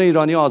ایران و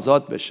ایرانی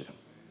آزاد بشه.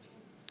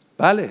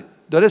 بله،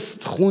 داره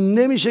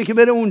خونده میشه که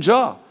بره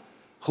اونجا،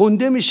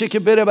 خونده میشه که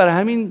بره. برای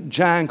همین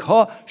جنگ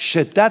ها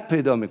شدت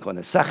پیدا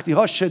میکنه، سختی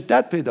ها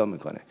شدت پیدا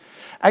میکنه.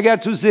 اگر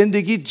تو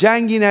زندگی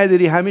جنگی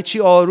نداری، همه چی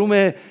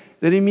آرومه،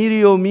 داری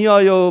میری و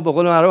میای و به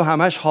قول معروف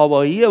همش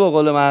هواییه، به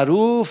قول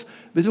معروف،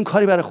 بدون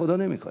کاری برای خدا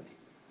نمیکنی.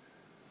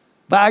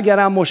 و اگر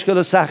هم مشکل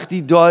و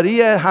سختی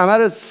داری، همه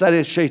رو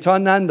سر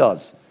شیطان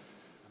ننداز.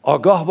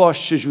 آگاه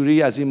باش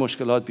چجوری از این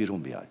مشکلات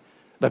بیرون بیای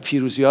و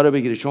پیروزی ها رو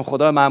بگیری، چون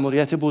خدا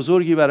مأموریت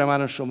بزرگی برای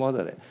من و شما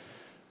داره.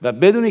 و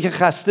بدونی که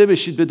خسته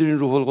بشید، بدونین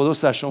روح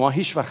القدس در شما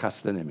هیچ وقت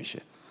خسته نمیشه.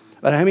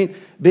 برای همین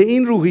به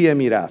این روحیه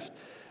میرفت.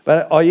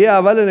 و آیه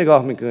اول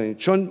نگاه میکنید،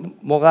 چون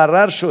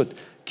مقرر شد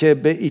که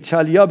به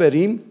ایتالیا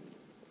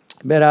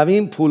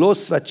برویم،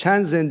 پولس و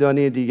چند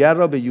زندانی دیگر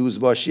را به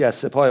یوزباشی از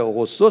سپاه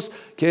اغسطس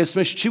که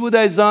اسمش چی بود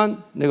عزیزان؟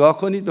 نگاه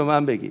کنید به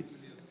من بگید.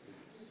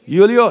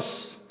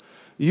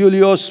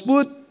 یولیوس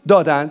بود،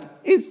 دادند.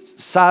 این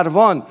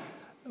سروان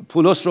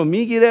پولس رو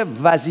میگیره،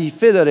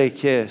 وظیفه داره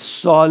که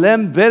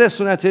سالم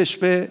برسونتش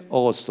به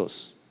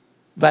اغسطس،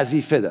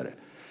 وظیفه داره.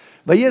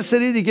 و یه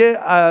سری دیگه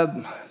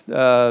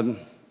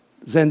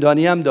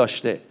زندانی هم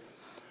داشته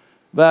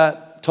و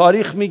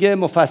تاریخ میگه،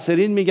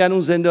 مفسرین میگن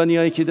اون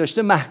زندانیایی که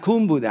داشته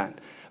محکوم بودن.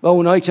 و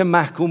اونایی که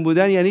محکوم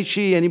بودن یعنی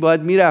چی؟ یعنی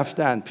باید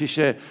میرفتن پیش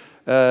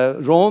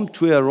روم،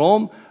 توی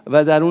روم،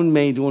 و در اون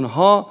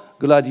میدونها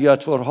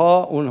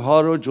گلادیاتورها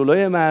اونها رو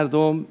جلوی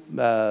مردم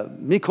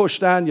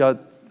میکشتن یا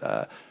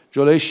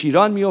جلوی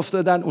شیران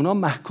میافتادن. اونا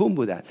محکوم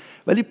بودن،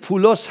 ولی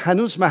پولس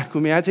هنوز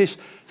محکومیتش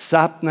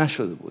ثبت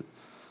نشده بود،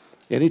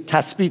 یعنی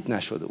تثبیت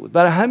نشده بود.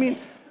 برای همین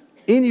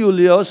این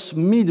یولیوس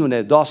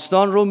میدونه،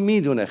 داستان رو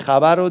میدونه،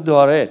 خبر رو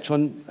داره،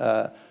 چون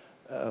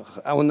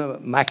اون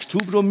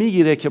مکتوب رو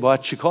میگیره که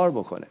باید چیکار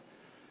بکنه.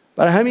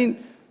 برای همین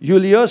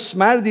یولیوس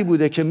مردی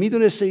بوده که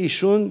میدونسته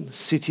ایشون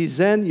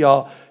سیتیزن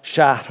یا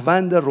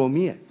شهروند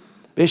رومیه،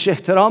 بهش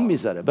احترام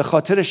میذاره، به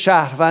خاطر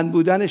شهروند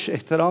بودنش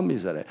احترام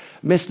میذاره.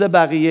 مثل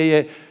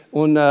بقیه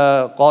اون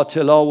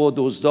قاتلا و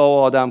دزدا و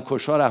آدم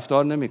کشا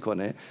رفتار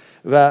نمیکنه.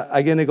 و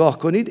اگه نگاه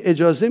کنید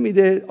اجازه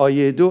میده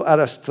آیه 2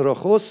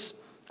 ارسطرخوس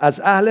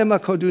از اهل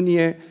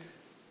مکدونیه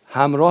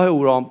همراه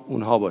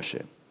اونها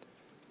باشه.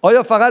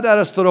 آیا فقط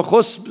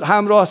ارسطرخوس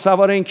همراه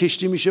سوار این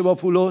کشتی میشه با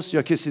پولس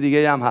یا کسی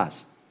دیگه هم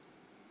هست؟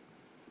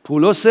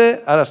 پولس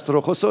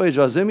ارسطرخوس رو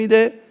اجازه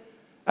میده.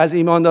 از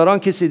ایمانداران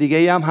کسی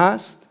دیگه هم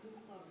هست؟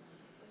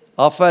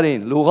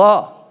 آفرین،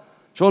 لوقا.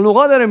 چون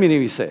لوقا داره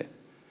مینویسه،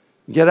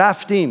 میگه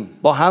رفتیم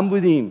با هم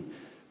بودیم،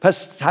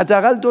 پس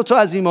حداقل 2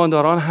 از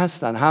ایمانداران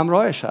هستن،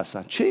 همراهش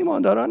هستن. چه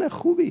ایمانداران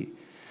خوبی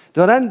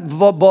دارن،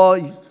 با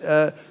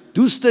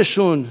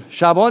دوستشون،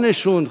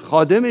 شبانشون،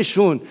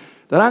 خادمشون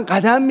دارن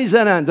قدم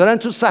میزنن، دارن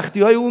تو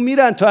سختی های اون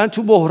میرن، دارن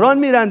تو بحران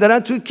میرن، دارن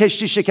تو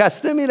کشتی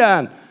شکسته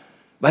میرن،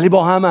 ولی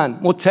با همن،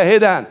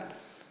 متحدن،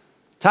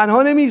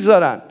 تنها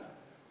نمیگذارن.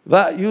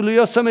 و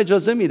یولیوس هم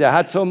اجازه میده.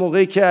 حتی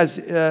موقعی که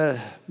از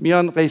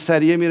میان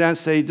قیصریه میرن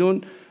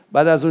سیدون،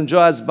 بعد از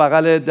اونجا از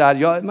بغل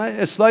دریا، من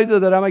اسلاید رو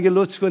دارم، اگه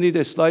لطف کنید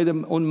اسلاید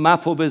اون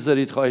مپ رو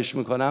بذارید خواهش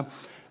میکنم،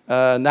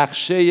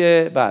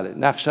 نقشه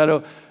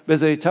رو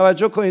بذارید.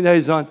 توجه کنید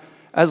عزیزان،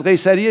 از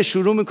قیصریه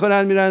شروع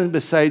میکنن میرن به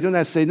سیدون،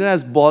 از سیدون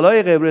از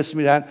بالای قبرس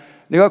میرن.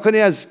 نگاه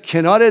کنید از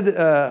کنار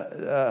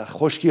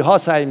خشکی ها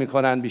سعی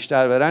میکنن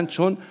بیشتر برن،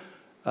 چون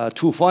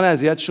طوفان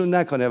اذیتشون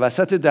نکنه.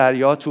 وسط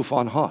دریا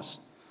طوفان هاست.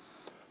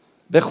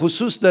 به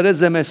خصوص داره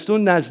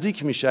زمستون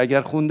نزدیک میشه.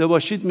 اگر خونده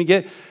باشید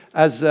میگه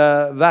از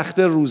وقت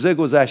روزه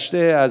گذشته،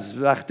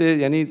 از وقت،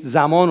 یعنی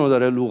زمان رو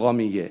داره لوقا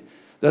میگه،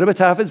 داره به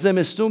طرف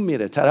زمستون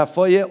میره،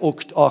 طرفای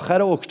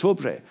آخر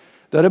اکتبر،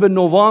 داره به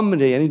نوامبر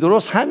میره، یعنی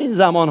درست همین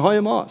زمانهای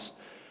ماست،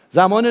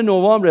 زمان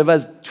نوامبر. و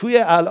توی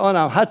الان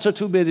هم حتی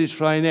تو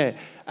مدیترانه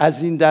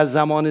از این در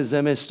زمان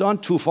زمستان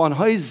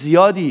طوفان‌های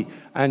زیادی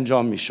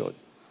انجام میشد.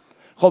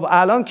 خب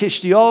الان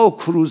کشتی‌ها و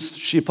کروز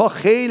شیپ‌ها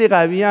خیلی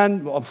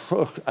قوی‌ان،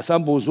 اصلا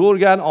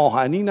بزرگن،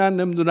 آهنینن،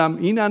 نمیدونم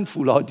اینن،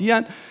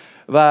 فولادی‌ان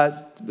و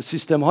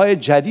سیستم‌های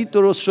جدید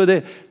درست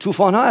شده،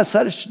 طوفان‌ها از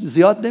سرش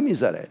زیاد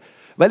نمیذاره.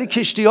 ولی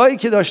کشتی‌هایی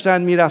که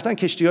داشتن میرفتن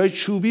کشتی‌های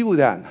چوبی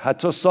بودن،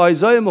 حتی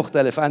سایزهای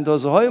مختلف،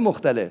 اندازه‌های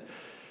مختلف،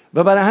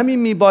 و برای همین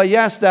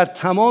میبایست در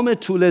تمام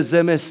طول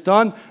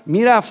زمستان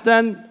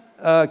میرفتن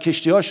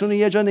کشتی‌هاشون رو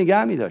یه جا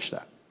نگه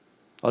می‌داشتن.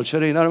 حالا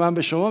چرا اینا رو من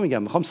به شما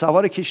میگم؟ میخوام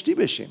سوار کشتی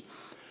بشیم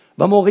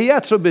و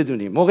موقعیت رو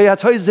بدونیم،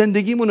 موقعیت‌های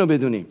زندگیمون رو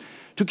بدونیم.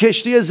 تو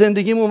کشتی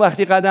زندگیمون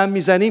وقتی قدم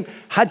میزنیم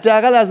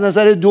حداقل از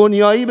نظر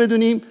دنیایی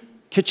بدونیم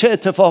که چه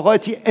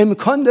اتفاقاتی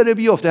امکان داره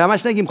بیفته.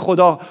 همش نگیم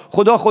خدا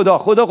خدا خدا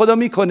خدا خدا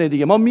میکنه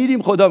دیگه، ما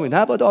میریم خدا میکنه.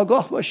 نه، باید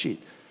آگاه باشید.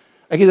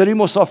 اگه داری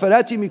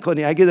مسافرتی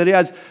میکنی، اگه داری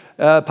از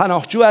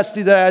پناهجو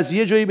هستی، داری از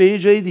یه جایی به یه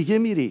جای دیگه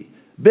میری،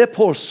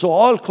 بپرس،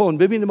 سوال کن،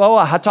 ببین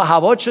بابا حتی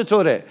هوا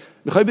چطوره،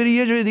 میخوای بری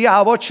یه جای دیگه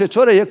هوا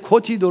چطوره، یه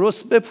کتی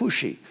درست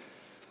بپوشی.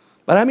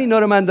 برای همین اینا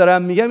رو من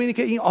دارم میگم، اینی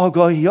که این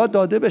آگاهی‌ها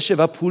داده بشه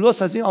و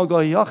پولس از این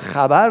آگاهی‌ها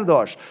خبر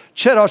داشت.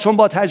 چرا؟ چون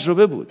با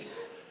تجربه بود.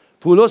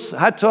 پولس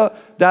حتی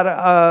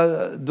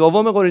در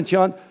دوم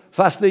قرنتیان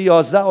فصل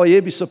 11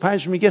 آیه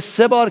 25 میگه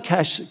 3 بار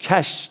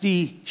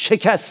کشتی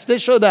شکسته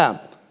شدم.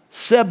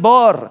 3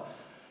 بار.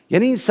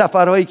 یعنی این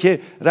سفرهایی که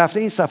رفته،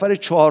 این سفر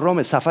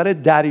 4م، سفر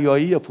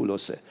دریایی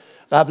پولسه.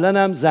 قبلا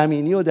هم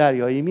زمینی و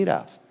دریایی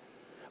میرفت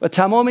و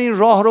تمام این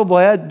راه رو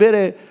باید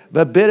بره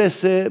و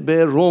برسه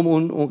به روم.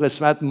 اون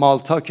قسمت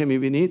مالتا که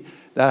میبینید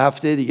در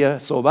هفته دیگه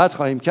صحبت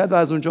خواهیم کرد و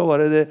از اونجا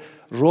وارد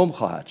روم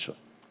خواهد شد.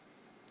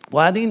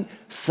 باید این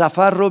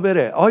سفر رو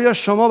بره. آیا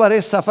شما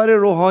برای سفر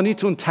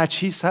روحانیتون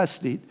تجهیز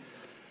هستید؟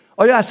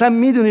 آیا اصلا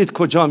میدونید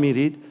کجا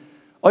میرید؟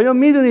 آیا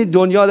میدونید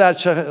دنیا در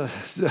چه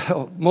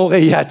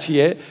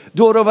موقعیتیه؟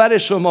 دور و بر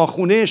شما،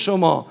 خونه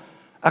شما.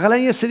 اقلا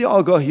یه سری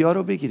آگاهی ها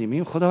رو بگیریم.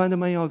 این خداوند،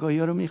 من این آگاهی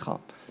ها رو میخوام،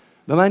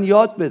 به من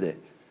یاد بده.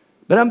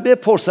 برم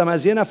بپرسم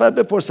از یه نفر،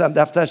 بپرسم،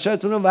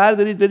 دفترچه‌تون رو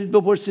وردارید برید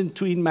بپرسید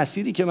تو این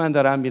مسیری که من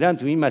دارم میرم،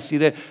 تو این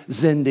مسیر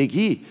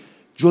زندگی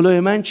جلوی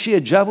من چیه؟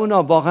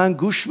 جوونا واقعا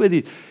گوش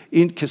بدید.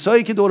 این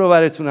کسایی که دور و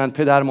برتونن،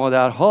 پدر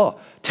مادرها،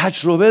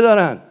 تجربه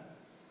دارن.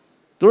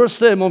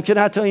 درسته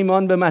ممکنه حتی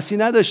ایمان به مسیح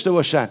نداشته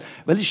باشن،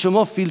 ولی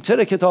شما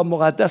فیلتر کتاب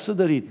مقدس رو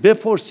دارید.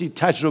 بپرسید،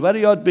 تجربه رو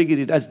یاد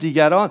بگیرید از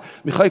دیگران.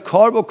 میخوای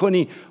کار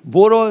بکنی،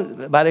 برو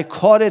برای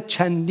کارت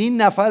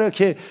چندین نفر رو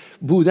که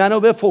بودن رو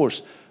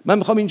بپرس. من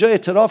میخوام اینجا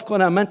اعتراف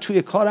کنم، من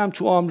توی کارم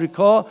تو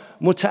آمریکا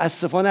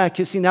متاسفانه از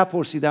کسی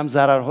نپرسیدم،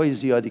 ضررهای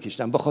زیادی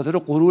کشیدم. به خاطر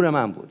غرور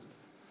من بود.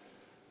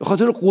 به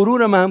خاطر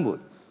غرور من بود.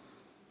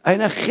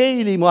 اینا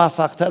خیلی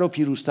موفق‌تر و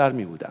پیروزتر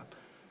میبودم.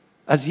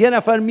 از یه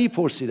نفر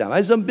میپرسیدم.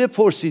 عزیزان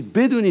بپرسید،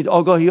 بدونید،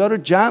 آگاهی ها رو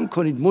جمع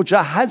کنید،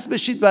 مجهز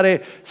بشید برای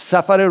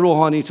سفر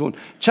روحانیتون.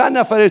 چند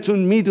نفرتون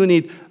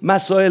میدونید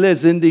مسائل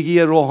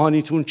زندگی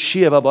روحانیتون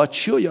چیه و باید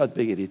چی رو یاد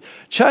بگیرید؟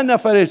 چند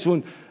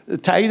نفرتون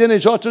تایید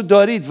نجات رو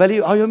دارید، ولی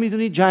آیا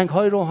میدونید جنگ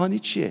های روحانی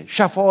چیه؟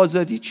 شفا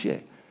آزادی چیه؟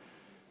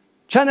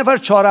 چند نفر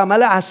 4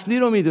 عمل اصلی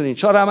رو میدونید؟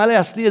 4 عمل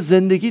اصلی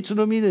زندگیتون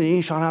رو میدونید؟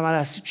 این 4 عمل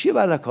اصلی چیه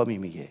بردکامی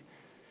میگه؟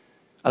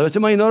 البته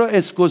ما اینا رو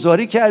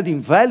اسمگذاری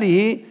کردیم،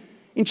 ولی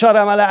این 4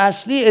 عمل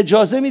اصلی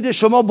اجازه میده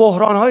شما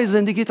بحران‌های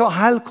زندگی تو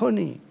حل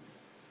کنی.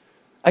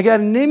 اگر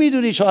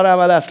نمیدونی 4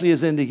 عمل اصلی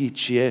زندگی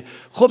چیه،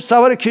 خب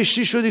سوار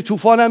کشتی شدی،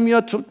 طوفانم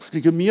میاد،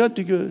 دیگه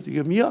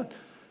میاد.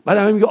 بعد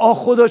هم میگه آه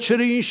خدا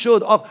چرا این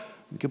شد؟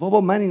 میگه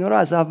بابا من اینا رو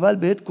از اول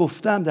بهت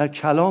گفتم، در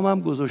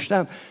کلامم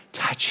گذاشتم.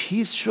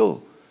 تجهیز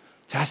شو.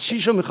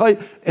 میخوای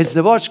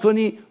ازدواج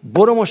کنی،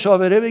 برو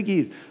مشاوره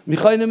بگیر.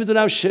 میخوای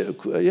نمیدونم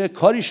یه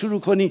کاری شروع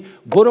کنی،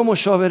 برو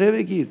مشاوره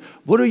بگیر،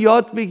 برو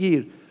یاد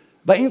بگیر.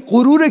 و این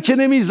غروره که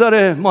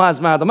نمیذاره ما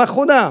از مردم. من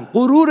خودم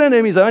غروره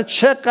نمیذاره. من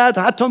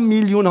چقدر حتی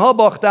میلیون ها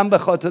باختم به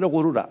خاطر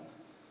غرورم.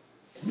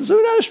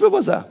 بزرگش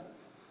ببازم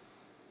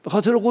به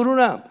خاطر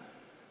غرورم.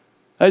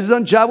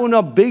 عزیزان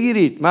جوونا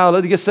بگیرید. من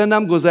حالا دیگه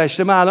سنم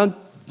گذشته، من الان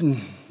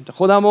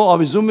خودم رو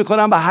آویزون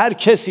میکنم به هر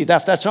کسی،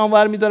 دفترچه‌ام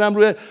ور میدارم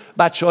روی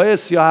بچهای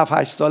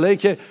 37-8 ساله‌ای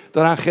که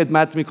دارن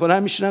خدمت میکنن،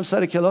 میشینم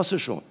سر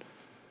کلاسشون.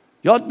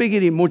 یاد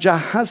بگیریم،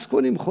 مجهز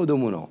کنیم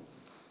خودمونو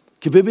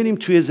که ببینیم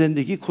توی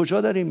زندگی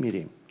کجا داریم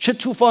میریم، چه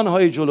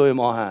طوفان‌های جلوی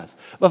ما هست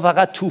و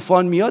فقط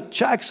طوفان میاد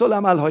چه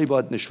عکس‌العمل‌هایی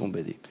باید نشون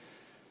بدیم.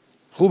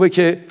 خوبه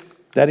که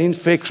در این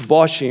فکر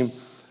باشیم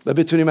و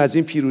بتونیم از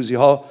این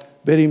پیروزی‌ها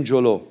بریم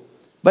جلو.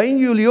 و این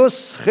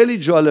یولیوس خیلی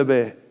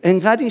جالبه،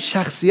 انقدر این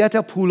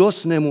شخصیت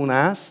پولس نمونه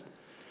است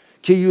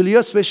که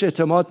یولیوس بهش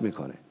اعتماد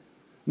میکنه،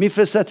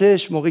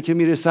 میفرستتش. موقعی که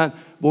میرسن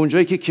به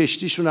اونجایی که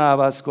کشتیشون رو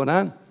عوض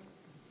کنن،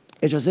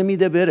 اجازه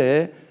میده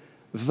بره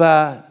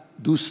و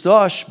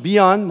دوستاش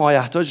بیان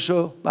مایحتاجش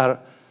رو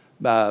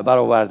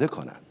برآورده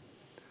کنن.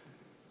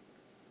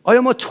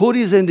 آیا ما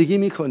طوری زندگی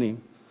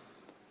میکنیم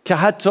که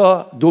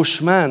حتی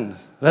دشمن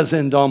و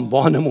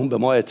زندانبانمون به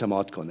ما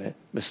اعتماد کنه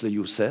مثل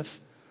یوسف؟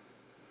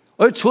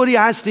 آیا طوری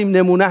هستیم،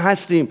 نمونه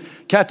هستیم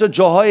که حتی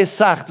جاهای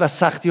سخت و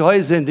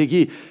سختی‌های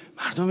زندگی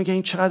مردم میگن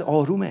این چقدر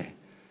آرومه،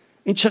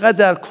 این چقدر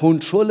در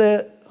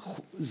کنترل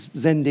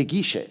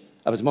زندگیشه؟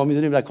 البته ما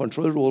میدونیم در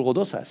کنترل روح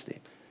القدس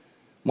هستیم،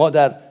 ما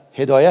در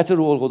هدایت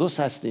روح القدس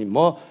هستیم،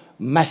 ما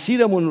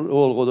مسیرمون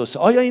روح القدس.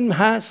 آیا این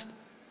هست؟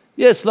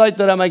 یه اسلاید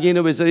دارم، اگه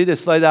اینو بذارید،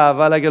 اسلاید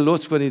اول اگه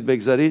لطف کنید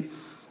بگذارید.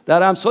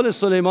 در امثال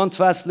سلیمان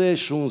فصل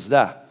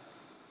 16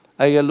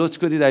 اگه لطف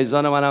کنید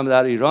عزیزان منم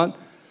در ایران،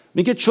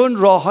 میگه چون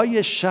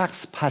راههای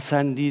شخص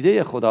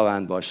پسندیده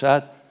خداوند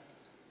باشد،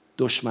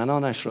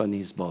 دشمنانش را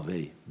نیز با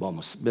وی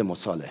به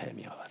مصالحه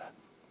میآورد.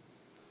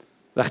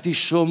 وقتی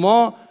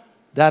شما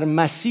در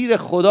مسیر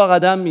خدا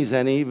قدم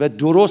میزنی و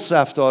درست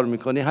رفتار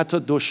میکنی، حتی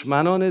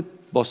دشمنان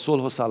با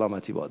صلح و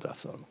سلامتی باید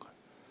رفتار میکنی.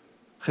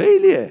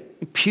 خیلیه،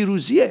 این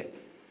پیروزیه.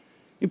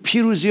 این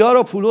پیروزی ها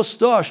را پولس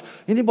داشت.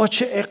 یعنی با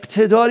چه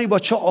اقتداری، با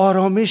چه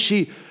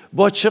آرامشی،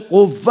 با چه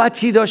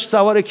قوتی داشت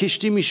سوار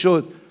کشتی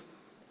میشد.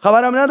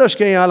 خبرم نداشت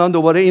که این الان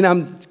دوباره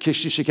اینم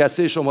کشتی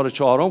شکسته شماره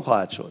 4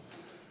 خواهد شد.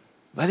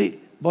 ولی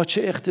با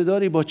چه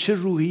اقتداری، با چه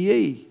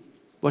روحیه‌ای،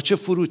 با چه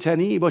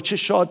فروتنی، با چه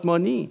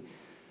شادمانی.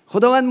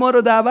 خداوند ما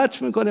رو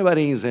دعوت میکنه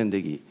برای این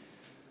زندگی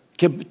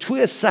که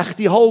توی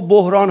سختی ها و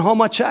بحران ها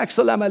ما چه عکس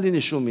العملی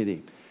نشون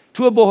میدیم.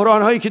 توی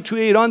بحران هایی که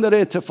توی ایران داره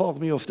اتفاق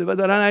میفته و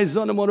دارن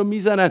عزیزان ما رو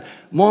میزنن،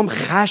 ما هم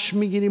خشم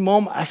میگیریم، ما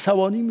هم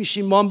عصبانی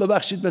میشیم، ما هم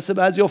ببخشید مثل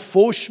بعضیا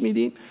فوش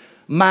میدیم،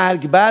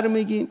 مرگ بر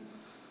میگیم،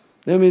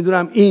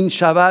 نمیدونم این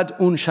شود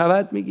اون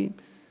شود میگیم.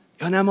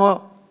 یا نه،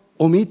 ما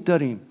امید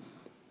داریم،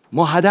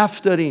 ما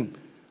هدف داریم،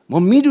 ما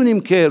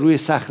میدونیم که روی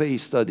صخره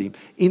ایستادیم.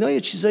 اینا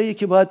یه چیزاییه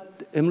که باید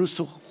امروز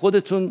تو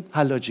خودتون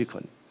حلاجی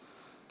کنیم.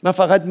 من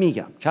فقط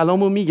میگم،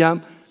 کلامو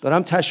میگم،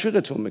 دارم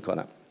تشویقتون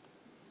میکنم.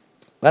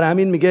 برای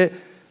همین میگه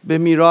به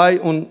میرای،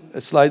 اون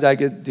اسلاید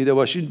اگه دیده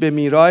باشید، به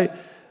میرای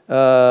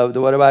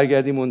دوباره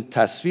برگردیم اون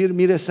تصویر،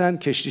 میرسن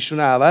کشتیشون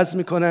رو عوض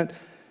میکنن،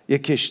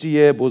 یک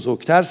کشتی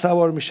بزرگتر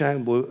سوار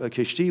میشن.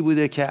 کشتی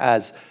بوده که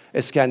از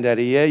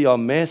اسکندریه یا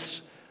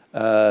مصر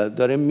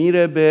داره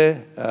میره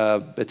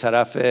به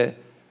طرف،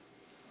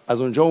 از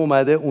اونجا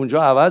اومده،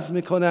 اونجا عوض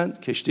میکنن،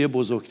 کشتی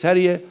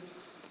بزرگتریه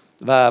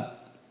و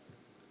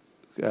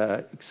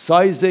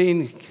سایز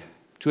این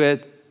توی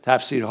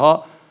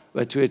تفسیرها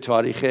و توی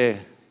تاریخ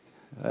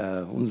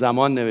اون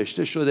زمان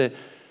نوشته شده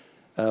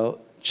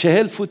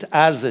 40 فوت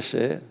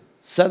عرضشه،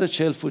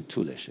 140 فوت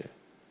طولشه.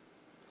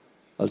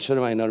 حالا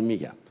چرا من اینا رو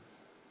میگم؟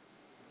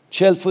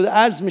 40 فوت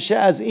عرض میشه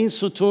از این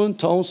ستون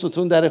تا اون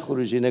ستون در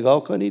خروجی.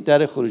 نگاه کنید،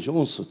 در خروجی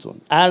اون ستون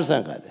عرض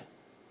انقدره.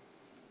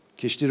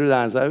 کشتی رو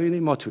در نظر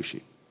بگیرید، ما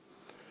توشیم.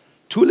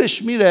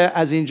 طولش میره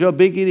از اینجا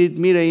بگیرید،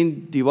 میره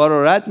این دیوار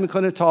رو رد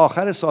میکنه تا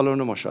آخر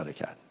سالن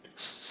مشارکت.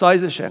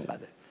 سایزش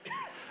انقدره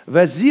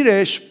و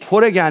زیرش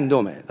پر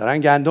گندمه، دارن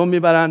گندم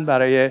میبرن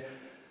برای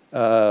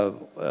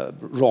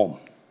روم.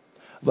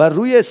 و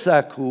روی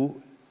سکو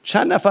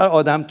چند نفر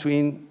آدم تو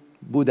این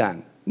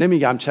بودن،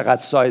 نمیگم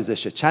چقدر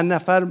سایزشه، چند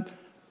نفر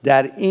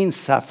در این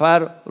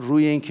سفر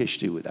روی این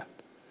کشتی بودن.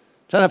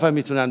 چند نفر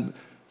میتونن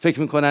فکر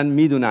میکنن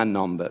میدونن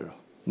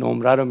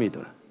نمره رو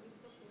میدونن؟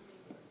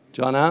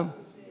 جانم؟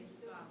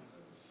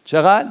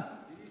 چقدر؟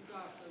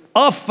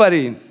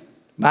 آفرین،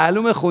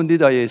 معلومه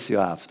خوندید آیه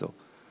 37.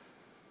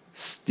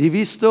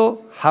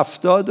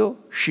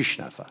 276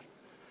 نفر.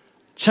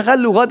 چقدر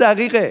لوقا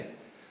دقیقه.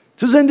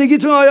 تو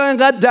زندگیتون آیا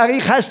اینقدر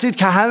دقیق هستید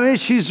که همه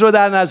چیز رو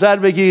در نظر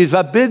بگیرید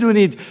و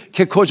بدونید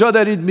که کجا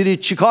دارید میرید،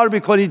 چی کار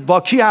میکنید،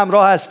 با کی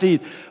همراه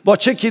هستید، با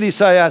چه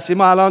کلیسایی هستید؟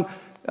 ما الان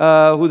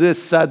حدود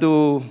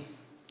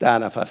 110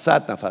 نفر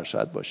 100 نفر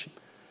شاید باشیم.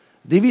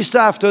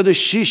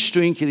 276 تو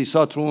این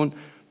کلیسا تو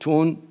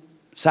اون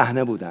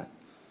صحنه بودن.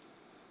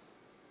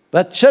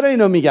 و چرا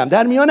اینو میگم؟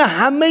 در میان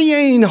همه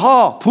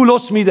اینها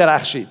پولس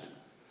میدرخشید.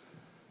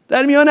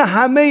 در میان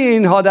همه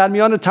اینها، در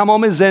میان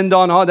تمام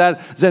زندانها، در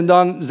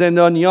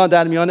زندانیا،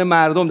 در میان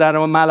مردم، در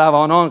میان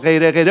ملوانان،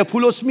 غیره غیره،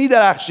 پولس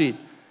میدرخشید.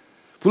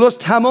 پولس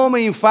تمام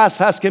این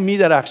فصل هست که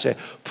میدرخشه.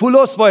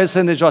 پولس باعث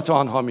نجات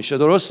آنها میشه.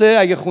 درسته؟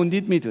 اگه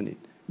خوندید میدونید.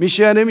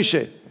 میشه یا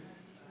نمیشه؟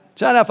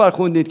 چند نفر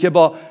خوندید که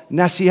با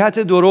نصیحت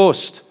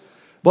درست،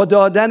 با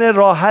دادن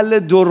راه حل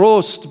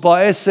درست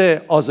باعث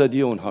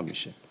آزادی اونها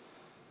میشه.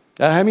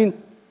 در همین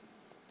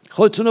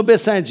خودتون رو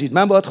بسنجید.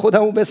 من باید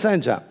خودم رو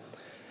بسنجم.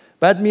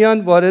 بعد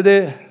میان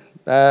وارد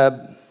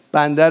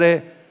بندر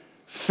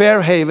فیر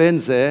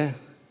هیونزه،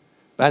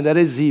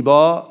 بندر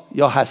زیبا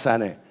یا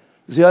حسنه.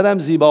 زیادم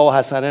زیبا و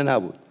حسنه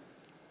نبود،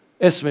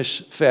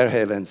 اسمش فیر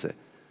هیونزه.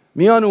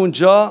 میان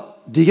اونجا،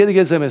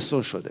 دیگه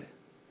زمستون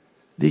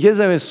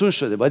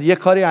شده. باید یه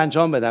کاری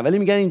انجام بدن، ولی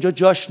میگن اینجا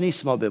جاش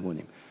نیست ما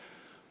بمونیم.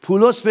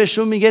 پولس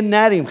بهشون میگه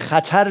نریم،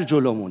 خطر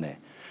جلومونه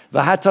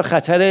و حتی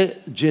خطر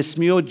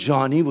جسمی و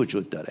جانی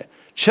وجود داره.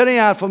 چرا این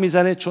حرفو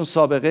میزنه؟ چون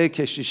سابقه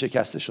کشتی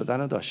شکسته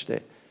شدن رو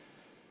داشته.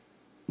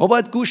 ما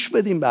باید گوش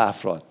بدیم به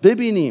افراد،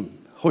 ببینیم،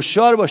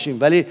 هوشیار باشیم.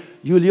 ولی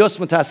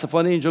یولیوس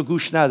متاسفانه اینجا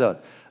گوش نداد.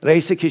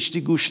 رئیس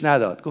کشتی گوش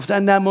نداد.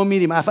 گفتن نه ما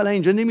میریم، اولا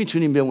اینجا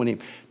نمیتونیم بمونیم.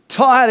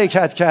 تا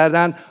حرکت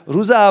کردن،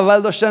 روز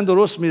اول داشتن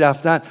درست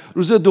میرفتن،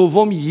 روز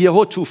دوم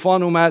یهو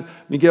طوفان اومد.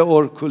 میگه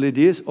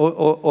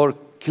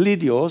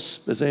اورکلیدیوس،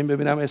 بذاریم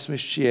ببینم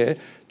اسمش چیه،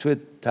 تو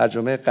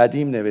ترجمه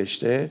قدیم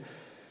نوشته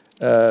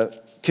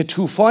که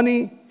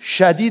طوفانی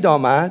شدید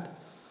آمد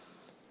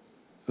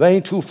و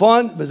این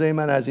طوفان، بذارید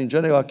من از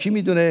اینجا نگاه، کی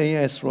میدونه این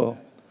اسم رو؟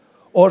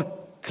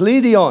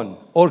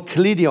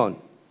 اورکلیدیون،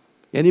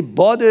 یعنی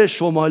باد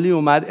شمالی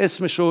اومد.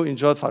 اسمش رو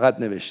اینجا فقط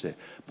نوشته.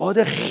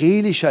 باد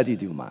خیلی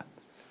شدیدی اومد.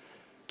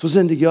 تو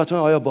زندگیاتون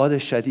آیا باد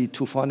شدید،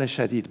 طوفان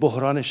شدید،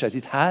 بحران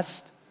شدید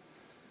هست؟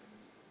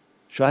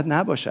 شاید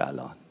نباشه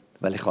الان،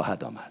 ولی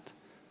خواهد آمد.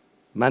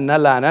 من نه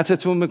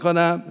لعنتتون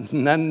میکنم،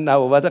 نه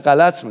نبوت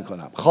غلط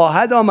میکنم.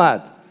 خواهد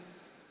آمد.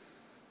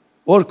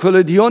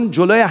 اورکلیدیون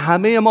جلوی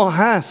همه ما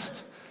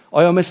هست.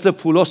 آیا مثل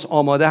پولس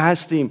آماده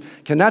هستیم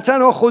که نه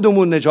تنها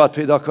خودمون نجات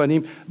پیدا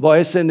کنیم،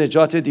 باعث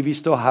نجات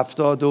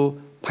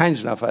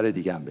 275 نفر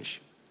دیگه هم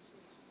بشیم؟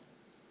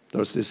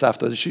 درسته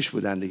 276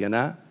 بودن دیگه،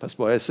 نه؟ پس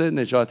باعث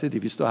نجات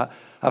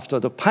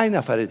 275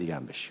 نفر دیگه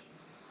هم بشیم.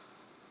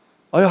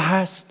 آیا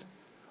هست؟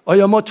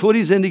 آیا ما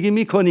طوری زندگی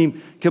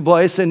میکنیم که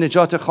باعث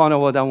نجات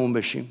خانوادهمون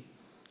بشیم؟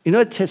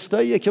 اینا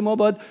تستاییه که ما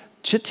باید،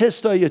 چه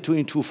تستاییه تو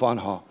این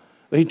طوفان‌ها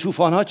و این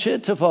طوفان‌ها چه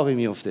اتفاقی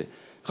میفته؟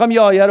 میخوام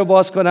یه آیه رو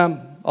باز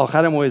کنم،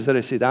 آخر موعظه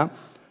رسیدم.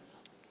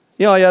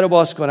 این آیه رو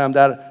باز کنم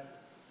در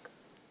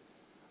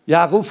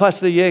یعقوب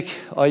فصل 1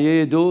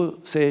 آیه 2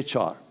 3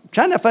 4.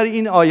 چند نفر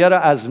این آیه رو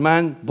از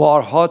من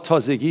بارها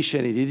تازگی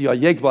شنیدید یا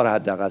یک بار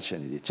حداقل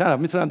شنیدید؟ چند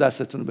نفر؟ میتونم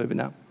دستتون رو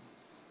ببینم؟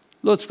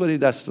 لطف کنید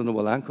دستتون رو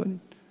بلند کنید.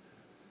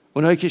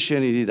 اونایی که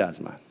شنیدید از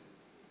من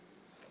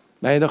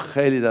اینو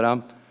خیلی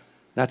دارم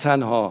نه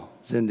تنها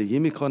زندگی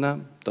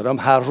میکنم، دارم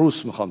هر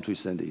روز میخوام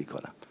توش زندگی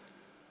کنم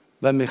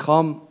و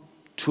میخوام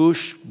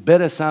توش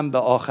برسم به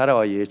آخر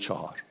آیه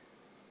 4.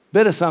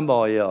 برسم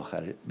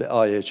به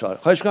آیه 4.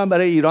 خواهش کنم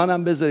برای ایران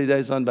هم بذارید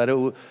عزیزان، برای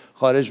او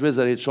خارج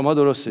بذارید. شما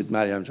درستید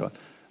مریم جان،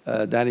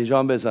 دنی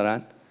جان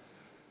بذارن.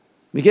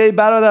 میگه ای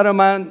برادر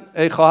من،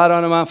 ای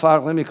خواهران من،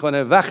 فرق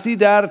نمیکنه وقتی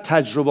در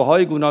تجربه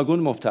های گوناگون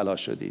مبتلا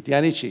شدید.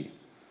 یعنی چی؟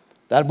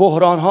 در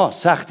بحران ها،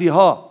 سختی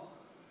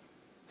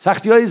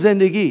های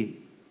زندگی،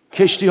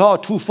 کشتی ها،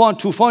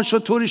 طوفان شد،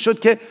 طوری شد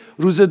که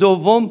روز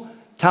دوم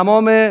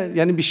تمام،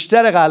 یعنی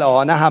بیشتر قلعه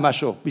ها، نه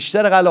همشو،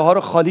 بیشتر قلعه ها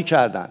رو خالی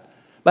کردن.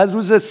 بعد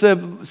روز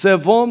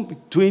سوم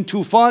تو این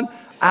طوفان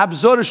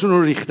ابزارشون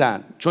رو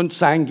ریختن، چون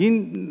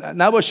سنگین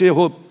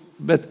نباشه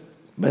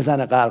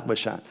بزنه غرق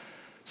بشن،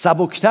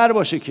 سبکتر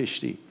باشه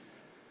کشتی.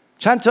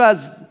 چند تا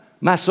از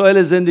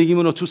مسائل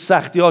زندگیمون رو تو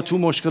سختی ها، تو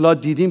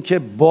مشکلات دیدیم که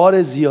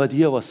بار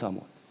زیادیه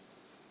واسمون.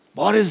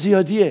 بار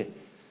زیادیه.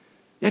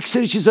 یک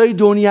سری چیزای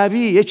دنیوی،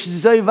 یک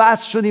چیزای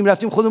وصل شدیم،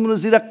 رفتیم خودمون رو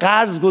زیر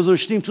قرض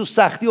گذاشتیم، تو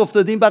سختی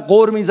افتادیم و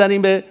غر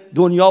میزنیم به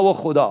دنیا و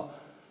خدا.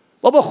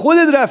 بابا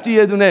خودت رفتی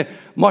یه دونه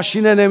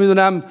ماشین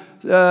نمیدونم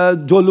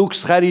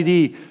دولوکس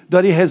خریدی،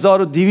 داری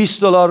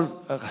 $1200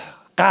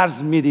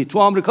 قرض میدی. تو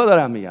آمریکا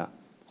دارم میگم،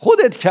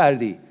 خودت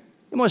کردی.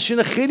 این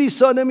ماشین خیلی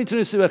ساده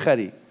میتونستی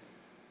بخری،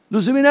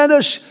 لزومی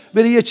نداشت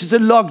بری یه چیز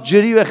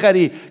لاکچری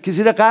بخری که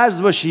زیر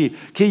قرض باشی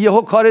که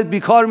یهو کارت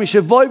بیکار میشه.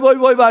 وای وای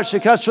وای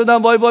ورشکست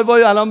شدم، وای وای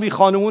وای الان بی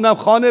خانمونم،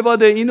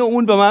 خانواده این و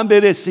اون به من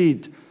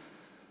برسید.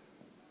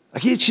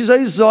 اگه یه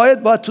چیزای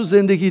زائد باید تو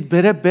زندگیت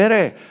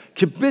بره،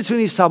 که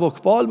بتونی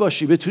سبکبال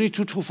باشی، بتونی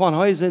تو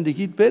طوفان‌های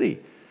زندگیت بری.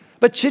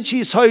 و چه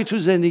چیزهایی تو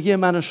زندگی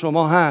من و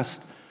شما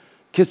هست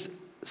که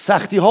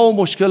سختی‌ها و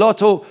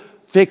مشکلات و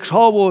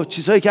فکرها و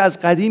چیزهایی که از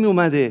قدیم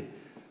اومده،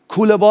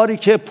 کوله باری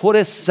که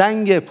پر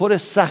سنگه، پر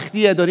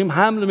سختیه، داریم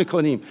حمل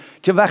میکنیم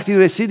که وقتی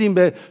رسیدیم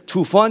به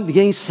طوفان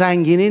دیگه این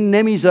سنگینی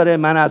نمیذاره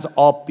من از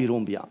آب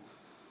بیرون بیام.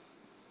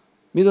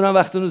 میدونم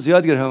وقتونو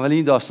زیاد گرفتم، ولی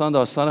این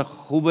داستان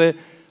خوب،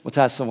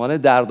 متاسفانه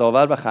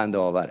دردآور و خنده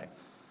آوره.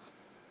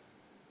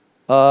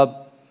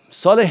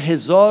 سال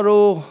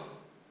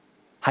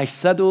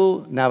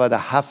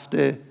 1897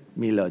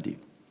 میلادی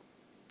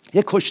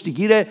یک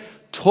کشتیگیر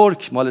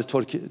ترک مال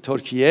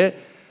ترکیه،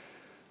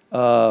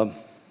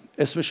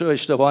 اسمش رو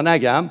اشتباه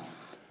نگم،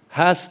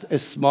 هست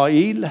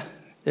اسماعیل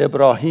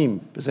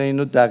ابراهیم. بذار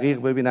اینو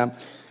دقیق ببینم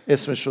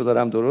اسمش رو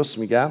دارم درست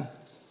میگم.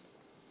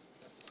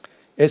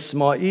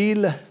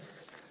 اسماعیل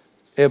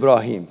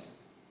ابراهیم.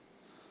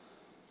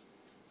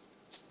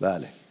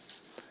 بله،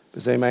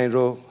 بذار من این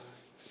رو،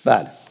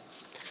 بله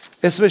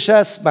اسمش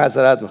هست،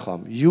 معذرت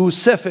میخوام،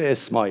 یوسف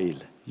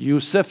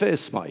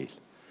اسماعیل.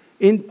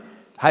 این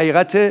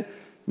حقیقت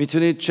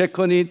میتونید چک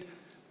کنید،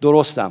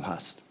 درست هم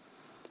هست.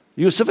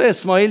 یوسف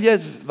اسماعیل یه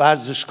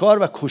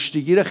ورزشکار و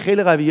کشتیگیر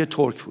خیلی قوی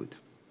ترک بود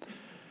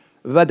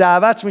و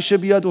دعوت میشه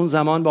بیاد اون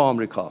زمان به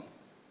آمریکا.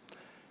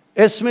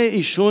 اسم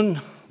ایشون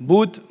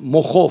بود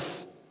مخوف،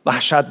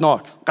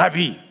 وحشتناک،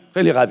 قوی،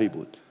 خیلی قوی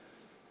بود،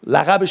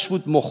 لقبش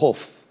بود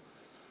مخوف.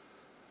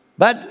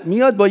 بعد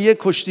میاد با یه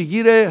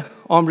کشتیگیر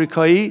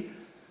آمریکایی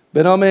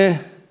به نام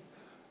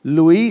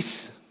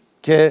لوئیس،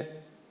 که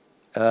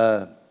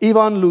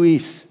ایوان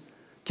لوئیس،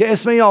 که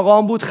اسم این آقا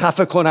هم بود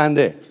خفه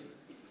کننده.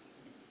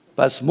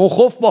 پس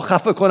مخوف با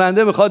خفه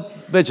کننده میخواد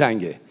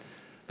بجنگه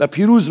و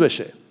پیروز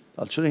بشه.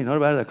 حالا چرا اینا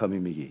رو برادر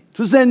کامیل میگی؟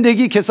 تو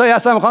زندگی کسایی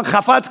هستن میخوان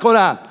خفت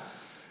کنن،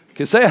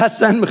 کسایی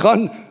هستن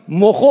میخوان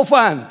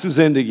مخوفن تو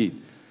زندگی.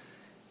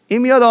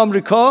 این میاد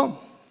آمریکا،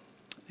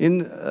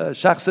 این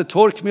شخص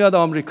ترک میاد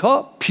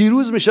آمریکا،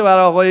 پیروز میشه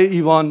برای آقای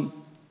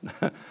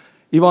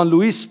ایوان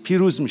لوئیس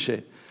پیروز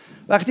میشه.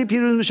 وقتی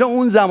پیروز میشه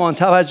اون زمان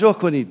توجه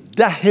کنید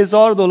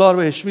 $10,000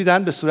 بهش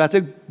میدن به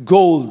صورت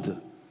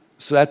گولد،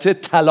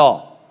 صورت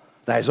طلا.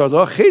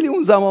 $10,000 خیلی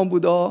اون زمان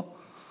بوده.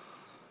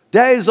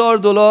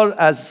 $10,000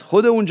 از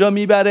خود اونجا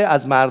میبره،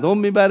 از مردم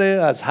میبره،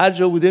 از هر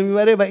جا بوده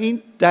میبره و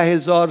این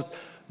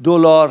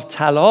 $10,000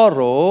 طلا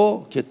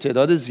رو که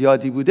تعداد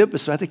زیادی بوده به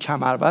صورت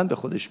کمربند به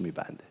خودش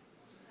میبنده.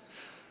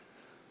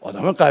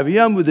 آدم قوی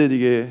هم بوده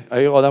دیگه.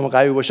 اگه آدم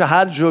قوی باشه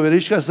هر جا بره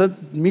هیچ کس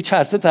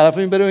میچرسه طرف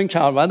این بره و این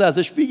کمربند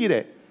ازش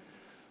بگیره.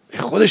 به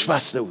خودش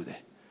بسته بوده،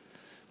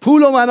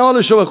 پول و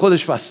منالش رو به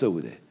خودش بسته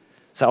بوده.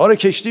 سوار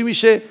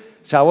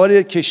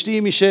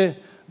کشتی میشه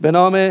به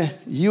نام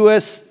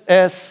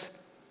USS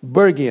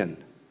برگین.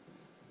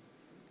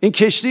 این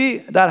کشتی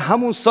در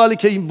همون سالی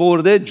که این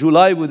برده،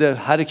 جولای بوده،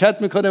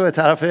 حرکت میکنه به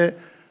طرف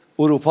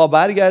اروپا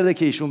برگرده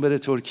که ایشون بره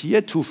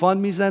ترکیه. طوفان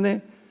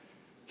میزنه،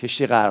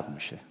 کشتی غرق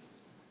میشه.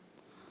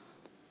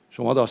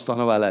 شما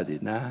داستانو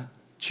بلدید نه؟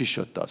 چی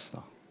شد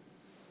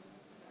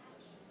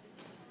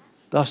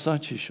داستان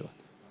چی شد؟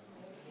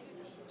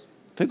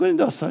 فکر کنید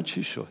داستان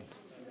چی شد؟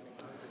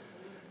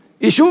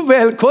 ایشون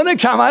ولکن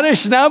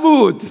کمرش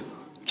نبود،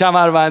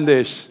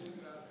 کمربندش،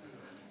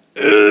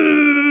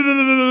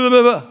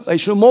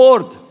 ایشون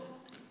مرد.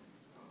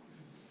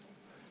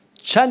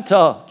 چند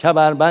تا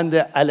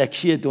کمربند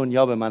الکی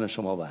دنیا به من و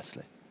شما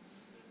وصله.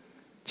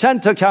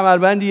 چند تا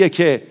کمربندیه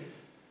که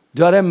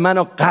داره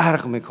منو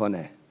غرق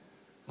میکنه.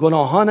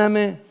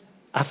 گناهانمه،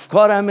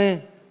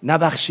 افکارمه،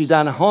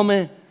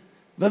 نبخشیدنهامه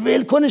و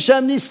ولکنش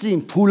هم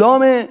نیستیم.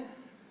 پولامه،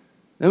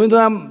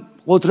 نمیدونم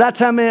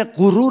قدرتمه،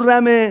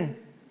 غرورمه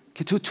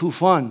که تو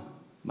طوفان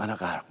منو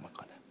غرق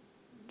میکنه.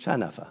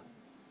 چند نفر؟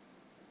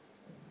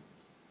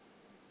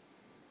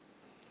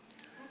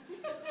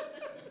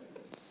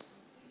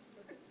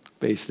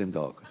 بیستیم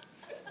دعا کن.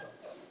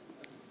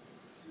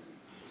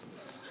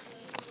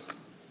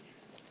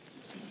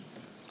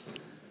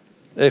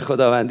 ای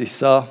خداوند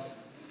عیسی،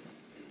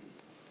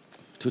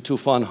 تو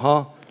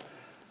طوفان‌ها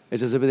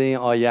اجازه بده این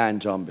آیه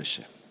انجام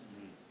بشه.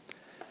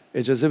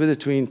 اجازه بده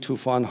تو این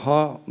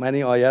طوفان‌ها من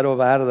این آیه رو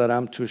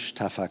بردارم توش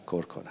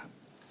تفکر کنم.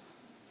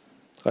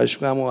 خواهش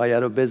می‌کنم اون آیه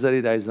رو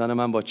بذارید عزیزان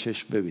من با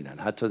چشم ببینن،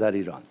 حتی در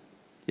ایران.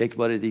 یک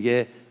بار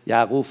دیگه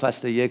یعقوب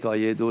فصل 1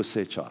 آیه 2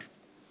 3 4.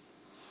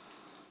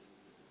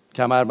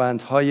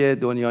 کمربندهای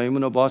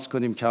دنیاییمون رو باز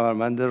کنیم،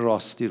 کمربند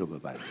راستی رو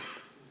ببندیم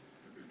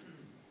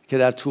که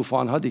در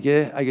طوفان‌ها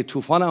دیگه اگه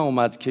طوفان هم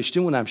اومد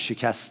کشتیمون هم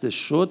شکسته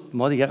شد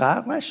ما دیگه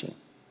غرق نشیم.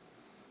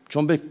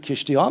 چون به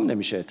کشتی‌ها هم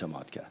نمیشه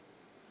اعتماد کرد.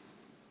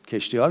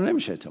 کشتی‌ها رو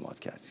نمیشه اعتماد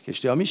کرد.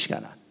 کشتی‌ها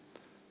میشکنن.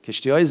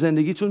 کشتی‌های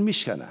زندگیتون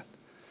میشکنن.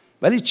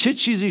 ولی چه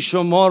چیزی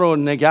شما رو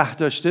نگه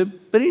داشته؟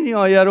 برین این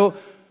آیه رو،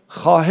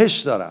 خواهش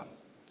دارم.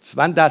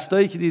 من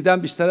دستایی که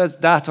دیدم بیشتر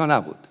از 10 تا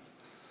نبود.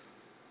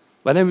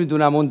 و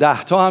نمیدونم اون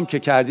 10 تا هم که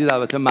کردید،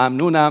 البته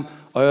ممنونم،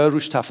 آیا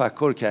روش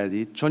تفکر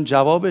کردید؟ چون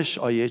جوابش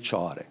آیه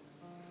 4.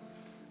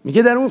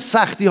 میگه در اون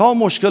سختی ها،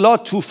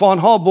 مشکلات، طوفان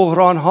ها،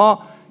 بحران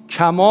ها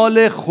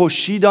کمال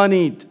خوشی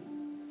دانید.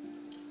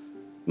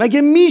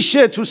 مگه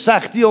میشه تو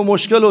سختی و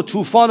مشکل و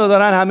طوفان رو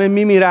دارن همه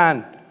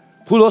میمیرن،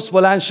 پولس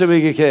بلند شه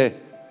بگه که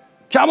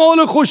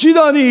کمال خوشی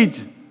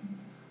دارید،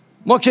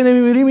 ما که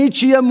نمیمیریم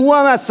هیچی، یه مو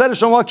هم از سر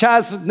شما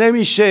کسر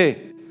نمیشه.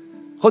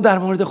 خود در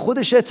مورد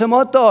خودش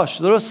اعتماد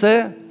داشت،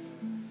 درسته؟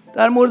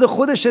 در مورد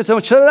خودش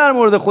اعتماد. چرا در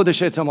مورد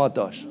خودش اعتماد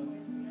داشت؟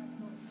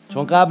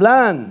 چون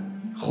قبلا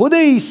خود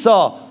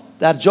عیسی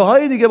در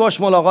جاهای دیگه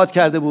باش ملاقات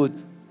کرده بود،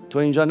 تو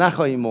اینجا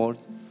نخواهی مرد،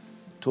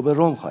 تو به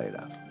روم خواهی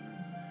رفت.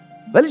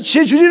 ولی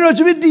چجوری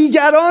راجع به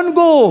دیگران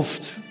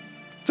گفت؟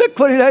 فکر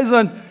کنید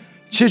عزیزان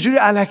چجوری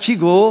الکی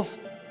گفت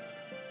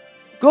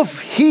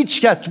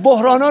هیچ کس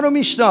بحران‌ها رو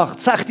میشناخت،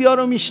 سختی‌ها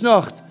رو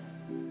میشناخت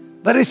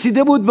و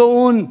رسیده بود به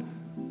اون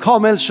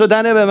کامل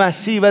شدن به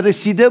مسیح و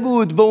رسیده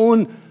بود به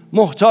اون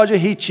محتاج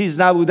هیچ چیز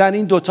نبودن.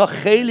 این دوتا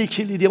خیلی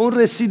کلیدیه. اون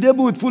رسیده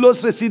بود،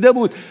 پولس رسیده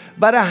بود.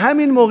 برای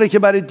همین موقع که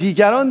برای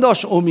دیگران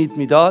داشت امید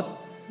میداد،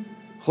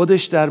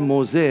 خودش در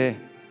موضع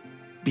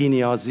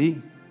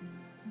بی‌نیازی،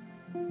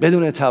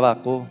 بدون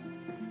توقع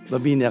و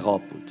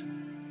بی‌نقاب بود.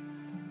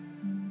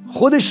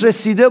 خودش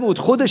رسیده بود،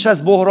 خودش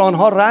از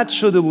بحرانها رد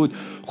شده بود،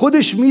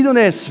 خودش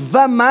میدونست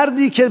و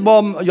مردی که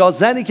یا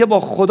زنی که با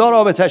خدا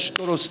رابطش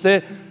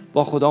درسته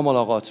با خدا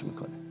ملاقات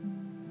میکنه.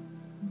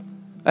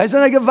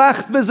 عزیزان اگه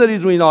وقت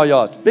بذارید روی این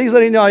آیات،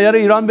 بگذارید این آیه رو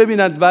ایران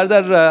ببینند،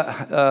 برادر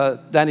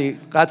دنی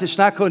قطعش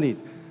نکنید،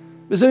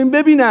 بذارید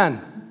ببینن.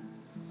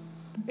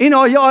 این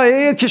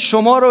آیه که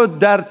شما رو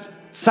در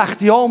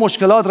سختی ها و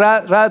مشکلات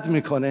رد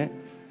میکنه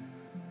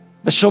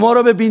و شما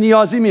رو به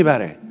بی‌نیازی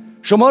میبره،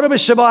 شما رو به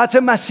شباهت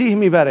مسیح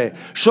میبره،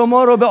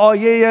 شما رو به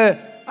آیه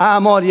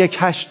اعمال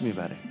 1:8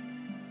 میبره.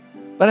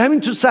 برای همین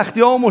تو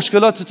سختی ها و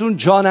مشکلاتتون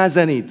جا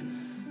نزنید.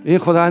 این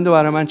خداوند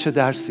برای من چه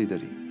درسی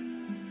داری؟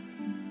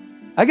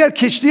 اگر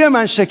کشتی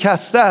من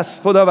شکسته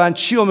است، خداوند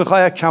چی رو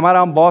میخوای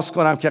کمرم باز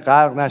کنم که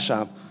غرق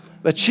نشم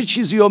و چی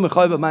چیزی رو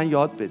میخوای به من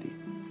یاد بدی؟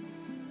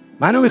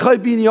 منو میخوای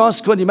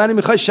بی‌نیاز کنی، منو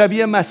میخوای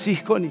شبیه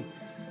مسیح کنی.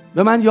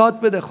 به من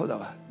یاد بده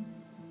خداوند،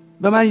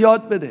 به من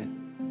یاد بده.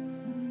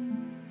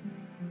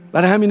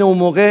 برای همین اون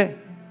موقع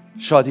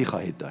شادی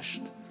خواهید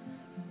داشت.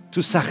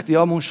 تو سختی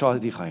هامون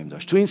شادی خواهیم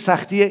داشت. تو این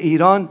سختی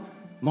ایران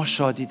ما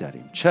شادی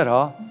داریم.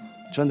 چرا؟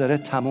 چون داره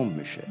تموم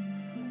میشه،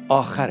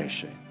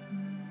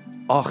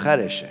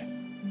 آخرشه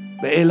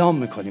و اعلام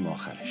میکنیم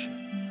آخرشه.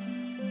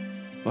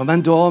 و من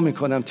دعا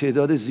میکنم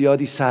تعداد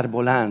زیادی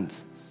سربلند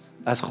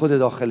از خود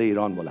داخل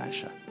ایران بلند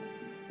شن،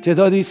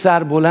 تعدادی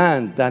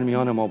سربلند در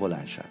میان ما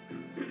بلند شن.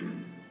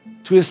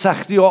 توی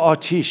سختی و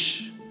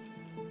آتیش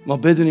ما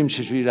بدونیم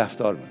چجوری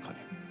رفتار میکنیم،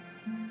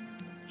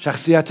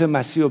 شخصیت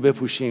مسیح رو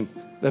بپوشیم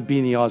و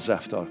بی نیاز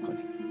رفتار کنیم.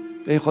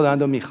 این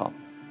خداوند رو میخوام.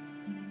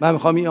 من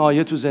میخوام این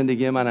آیه تو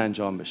زندگی من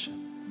انجام بشه.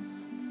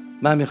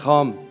 من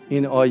میخوام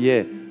این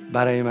آیه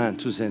برای من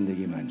تو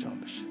زندگیم انجام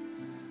بشه.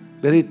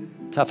 برید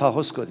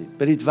تفحص کنید،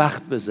 برید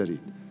وقت بذارید.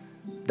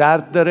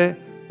 درد داره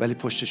ولی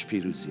پشتش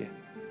پیروزیه.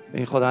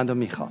 این خداوند رو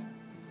میخوام.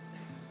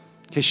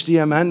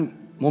 کشتی من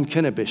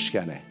ممکنه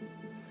بشکنه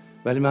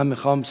ولی من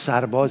میخوام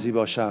سربازی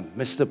باشم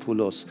مثل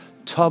پولس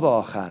تا به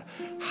آخر.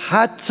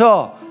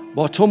 حتی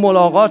با تو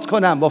ملاقات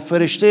کنم، با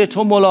فرشته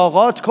تو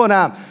ملاقات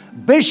کنم،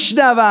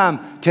 بشنوم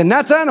که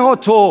نه تنها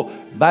تو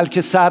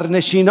بلکه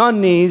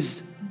سرنشینان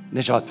نیز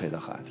نجات پیدا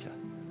خواهند کرد.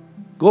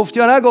 گفت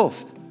یا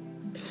نگفت؟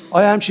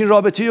 آیا همچین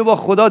رابطه‌ای رو با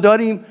خدا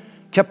داریم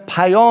که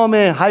پیام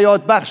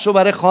حیات بخش رو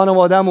برای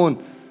خانواده‌مون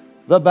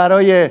و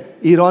برای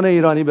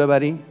ایرانی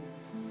ببریم؟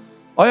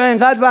 آیا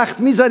اینقدر وقت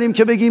میذاریم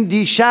که بگیم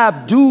دیشب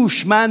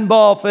دوش من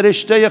با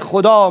فرشته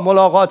خدا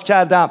ملاقات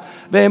کردم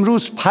و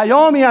امروز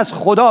پیامی از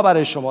خدا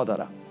برای شما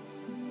دارم؟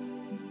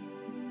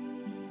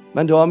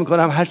 من دعا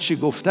میکنم هر چی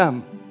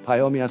گفتم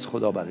پیامی از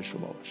خدا برای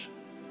شما باشه.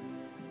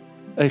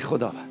 ای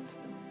خداوند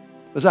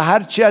بذار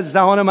هر چی از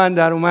دهان من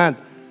در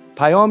اومد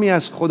پیامی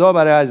از خدا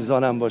برای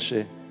عزیزانم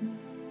باشه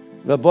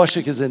و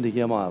باشه که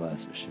زندگی ما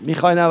عوض بشه.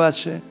 میخواین عوض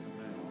شه؟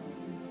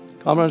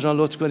 کامران جان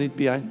لطف کنید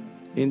بیاین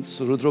این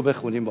سرود رو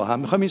بخونیم با هم.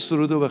 میخوایم این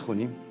سرود رو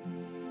بخونیم.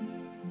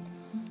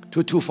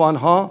 تو طوفان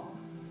ها،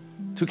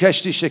 تو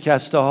کشتی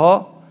شکسته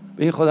ها،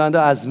 به این خداوند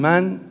از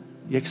من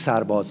یک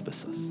سرباز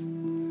بساز.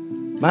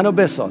 منو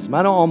بساز،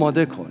 منو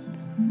آماده کن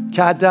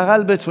که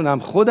حداقل بتونم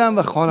خودم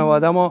و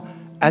خانواده‌مو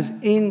از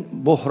این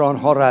بحران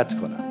ها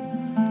رد کنم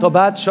تا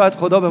بعد شاید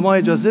خدا به ما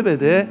اجازه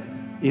بده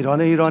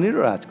ایرانی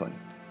رو رد کنیم.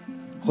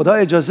 خدا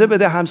اجازه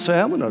بده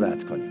همسایه‌مون رو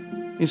رد کنیم.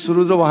 این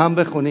سرود رو با هم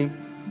بخونیم.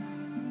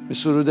 این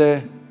سرود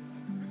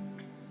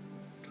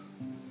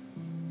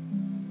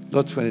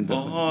لطف کنید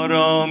بخونید.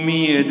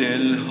 آرامی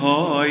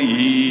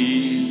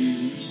دلهایی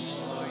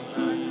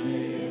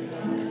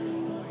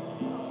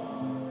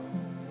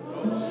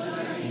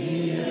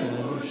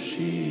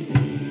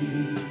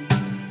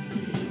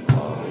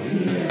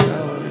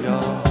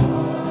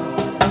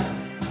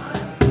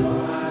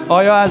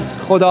آیا از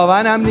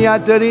خداوند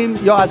امنیت داریم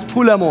یا از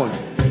پولمون؟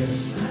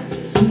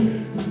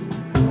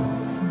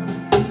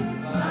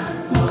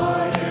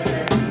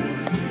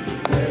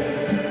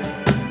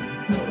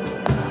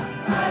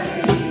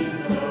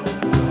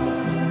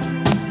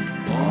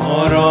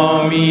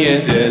 آرامی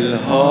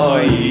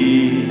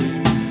دلهایی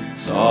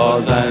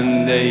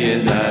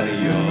سازنده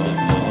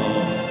دریاها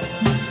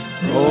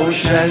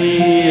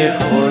روشنی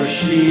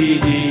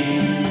خورشیدی،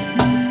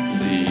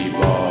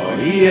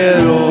 زیبایی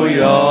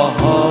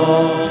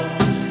رویاها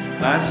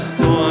از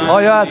تو.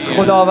 آیا از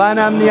خداوند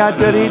امنیت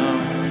دارید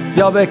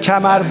یا به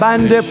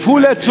کمربند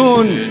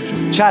پولتون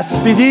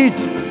چسبیدید؟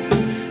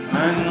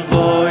 من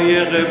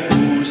قایق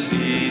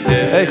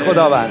پوسیده ای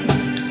خداوند، تو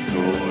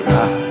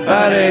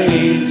رهبر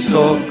این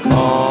سکان،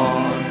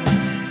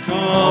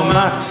 تا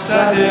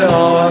مقصد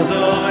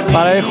آزادی.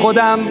 برای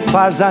خودم،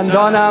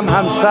 فرزندانم،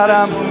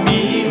 همسرم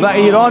و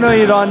ایران و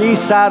ایرانی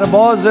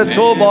سرباز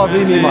تو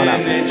باقی میمانم.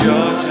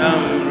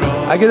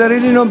 اگه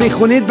دارید اینو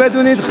میخونید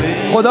بدونید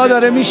خدا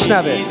داره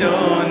میشنوه،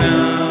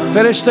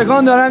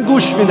 فرشتگان دارن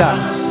گوش میدن،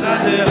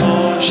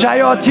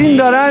 شیاطین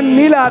دارن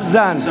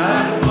میلرزن.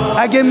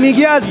 اگه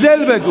میگی از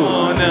دل بگو.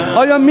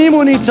 آیا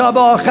میمونی تا به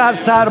آخر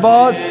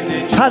سرباز؟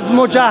 پس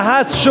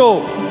مجهز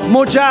شو،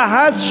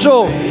 مجهز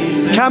شو.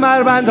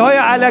 کمربندهای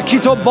الکی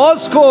تو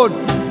باز کن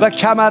و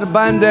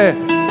کمربند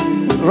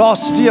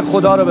راستی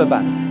خدا رو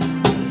ببند.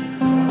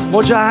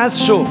 مجهز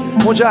شو،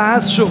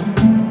 مجهز شو.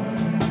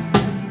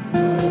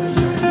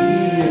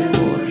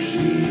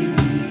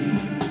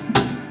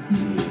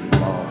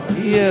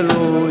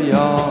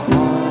 رویاها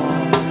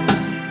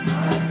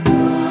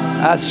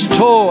از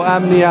تو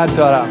امنیت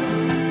دارم.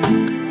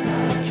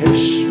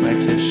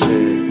 کشمکش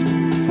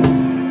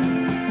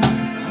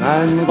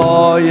من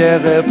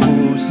قایق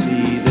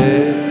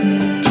پوسیده،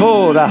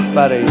 تو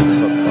رهبر این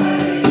سکان.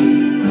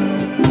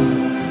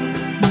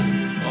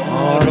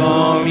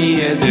 آرامی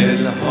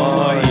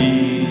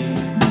دلهایی،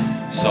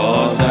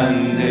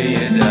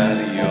 سازنده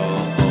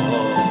دریاها،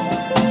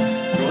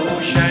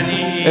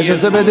 روشنی.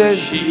 اجازه بده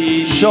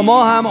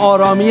شما هم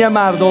آرامی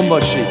مردم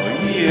باشید،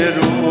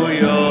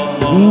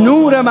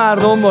 نور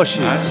مردم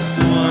باشید.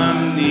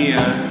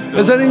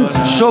 بذارین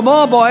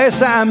شما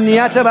باعث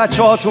امنیت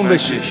بچه هاتون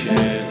بشید،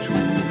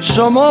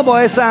 شما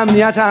باعث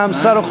امنیت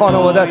همسر و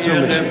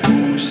خانواده‌تون بشید.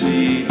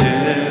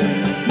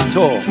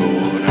 تو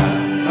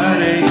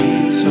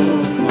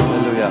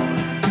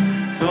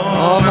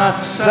تا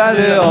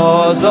مقصد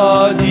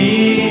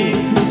آزادی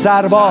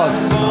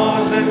سرباز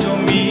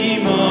تو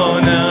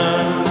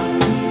میمانم.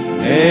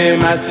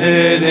 نعمت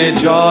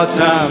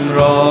نجاتم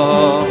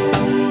را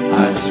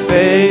از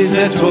فیض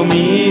تو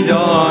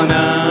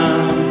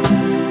میدانم.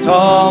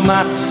 تا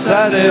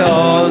مقصد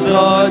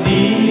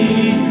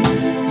آزادی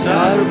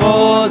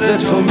سرباز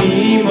تو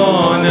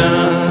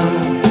میمانم.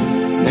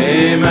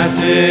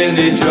 نعمت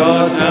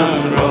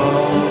نجاتم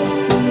را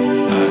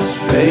از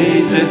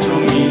فیض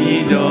تو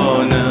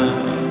میدانم.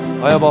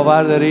 آیا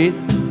باور دارید؟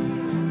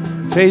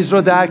 فیض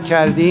رو درک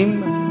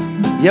کردیم.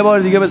 یه بار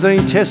دیگه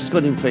بذارین تست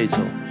کنیم فیض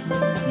رو.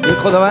 این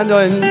خداوند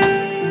این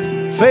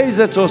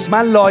فیض توست.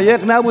 من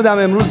لایق نبودم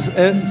امروز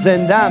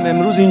زندم،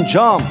 امروز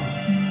اینجام،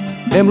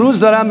 امروز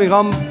دارم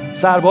میخوام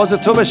سرباز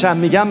تو بشم.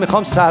 میگم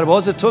میخوام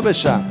سرباز تو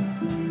بشم.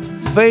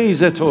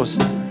 فیض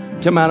توست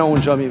که منو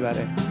اونجا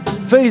میبره.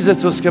 فیض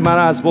توست که منو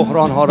از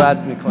بحران ها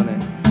رد میکنه.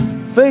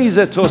 فیض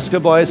توست که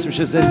باعث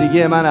میشه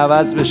زندگی من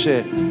عوض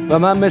بشه و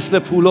من مثل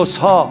پولس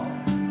ها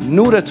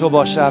نور تو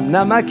باشم،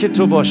 نمک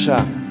تو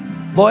باشم،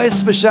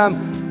 باعث بشم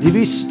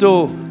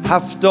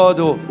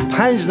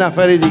 275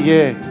 نفر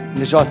دیگه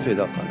نجات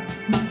پیدا کنن.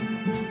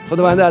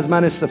 خداوند از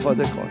من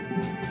استفاده کن.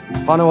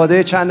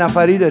 خانواده چند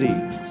نفری داری؟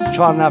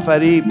 4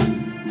 نفری،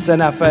 3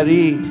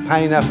 نفری،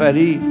 5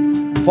 نفری؟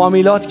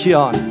 فامیلات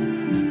کیان؟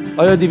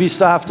 آیا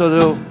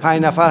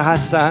 275 نفر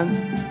هستن؟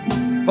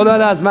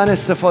 خداوند از من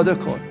استفاده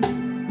کن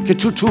که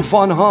تو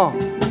طوفان ها،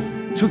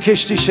 تو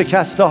کشتی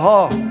شکسته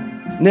ها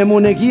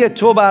نمونگی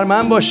تو بر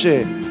من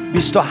باشه.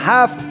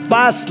 27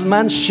 فصل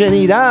من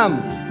شنیدم.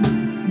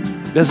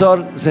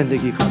 بذار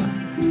زندگی کنم،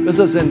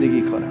 بذار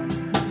زندگی کنم. آمین.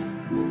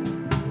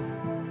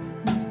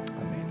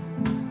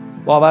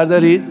 باور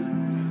دارید؟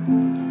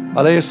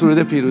 حالا یه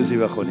سرود پیروزی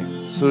بخونیم.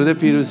 سرود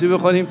پیروزی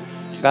بخونیم.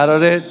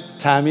 قراره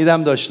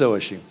تعمیدم داشته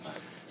باشیم.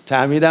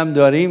 تعمیدم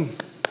داریم.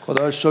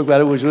 خدا رو شکر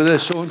برای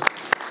وجودشون،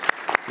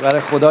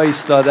 برای خدا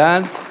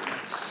ایستادن.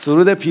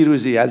 سرود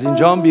پیروزی. از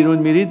اینجا هم بیرون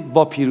میرید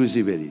با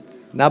پیروزی برید،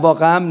 نه با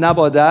غم، نه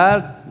با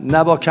درد،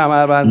 نه با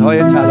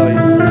کمربندهای طلایی.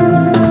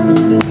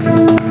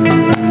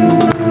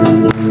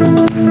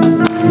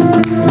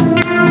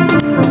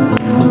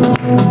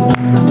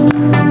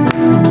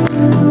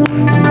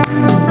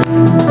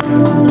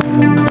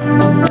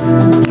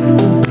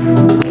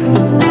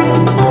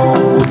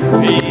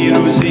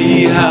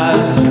 پیروزی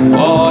هست،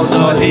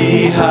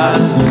 آزادی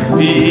هست،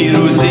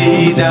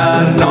 پیروزی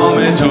در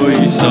نام تو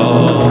عیسی.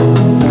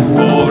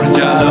 پر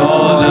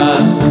جلال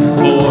است،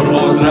 پر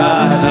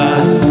قدرت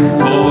هست،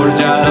 پر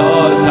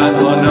جلال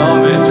تنها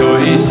نام تو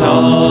عیسی.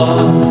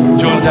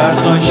 چون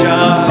ترسان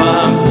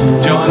شبم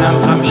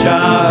جانم خم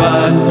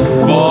شود،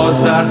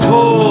 باز در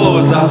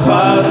تو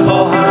ظفر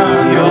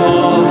خواهم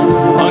یافت.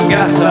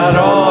 آنگه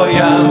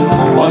سرایم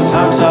باز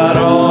هم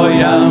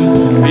سرایم،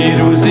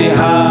 پیروزی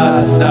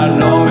هست در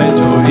نام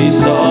تو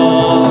عیسی.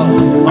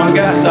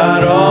 آنگه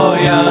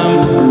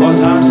سرایم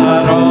باز هم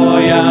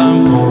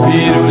سرایم،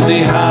 پیروزی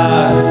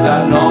هست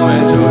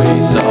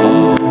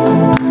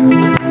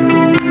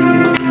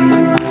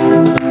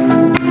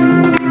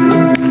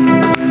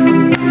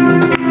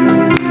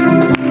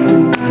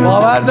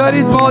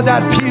دارید ما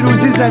در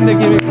پیروزی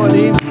زندگی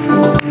میکنیم؟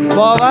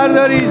 باور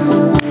دارید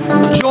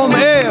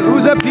جمعه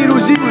روز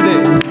پیروزی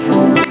بوده؟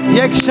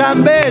 یک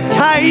شنبه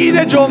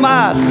تایید جمعه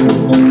است.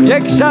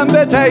 یک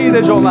شنبه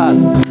تایید جمعه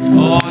است.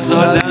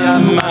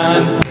 آزادم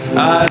من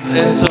از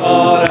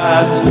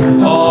اسارت،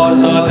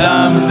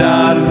 آزادم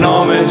در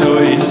نام تو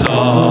عیسی.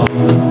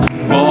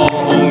 با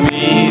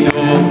امید و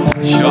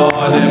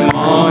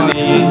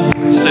شادمانی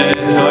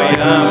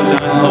ستایم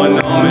تنها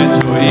نام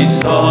تو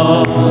عیسی.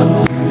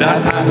 در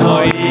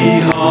تنهایی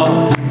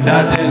ها،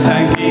 در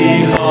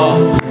دلتنگی ها،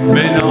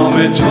 به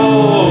نام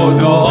تو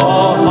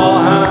دعا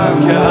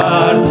خواهم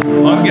کرد.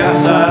 آنگه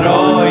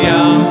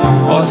سرایم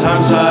باز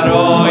هم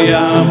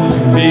سرایم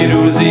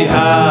پیروزی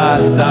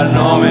هست در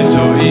نام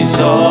تو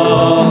عیسی.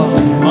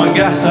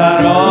 آنگه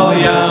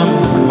سرایم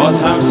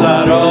باز هم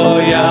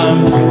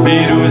سرایم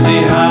پیروزی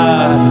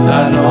هست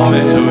در نام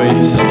تو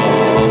عیسی.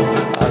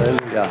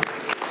 هللویا.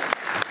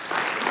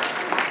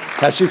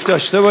 تشریف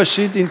داشته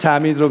باشید این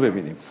تعمید رو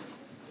ببینیم.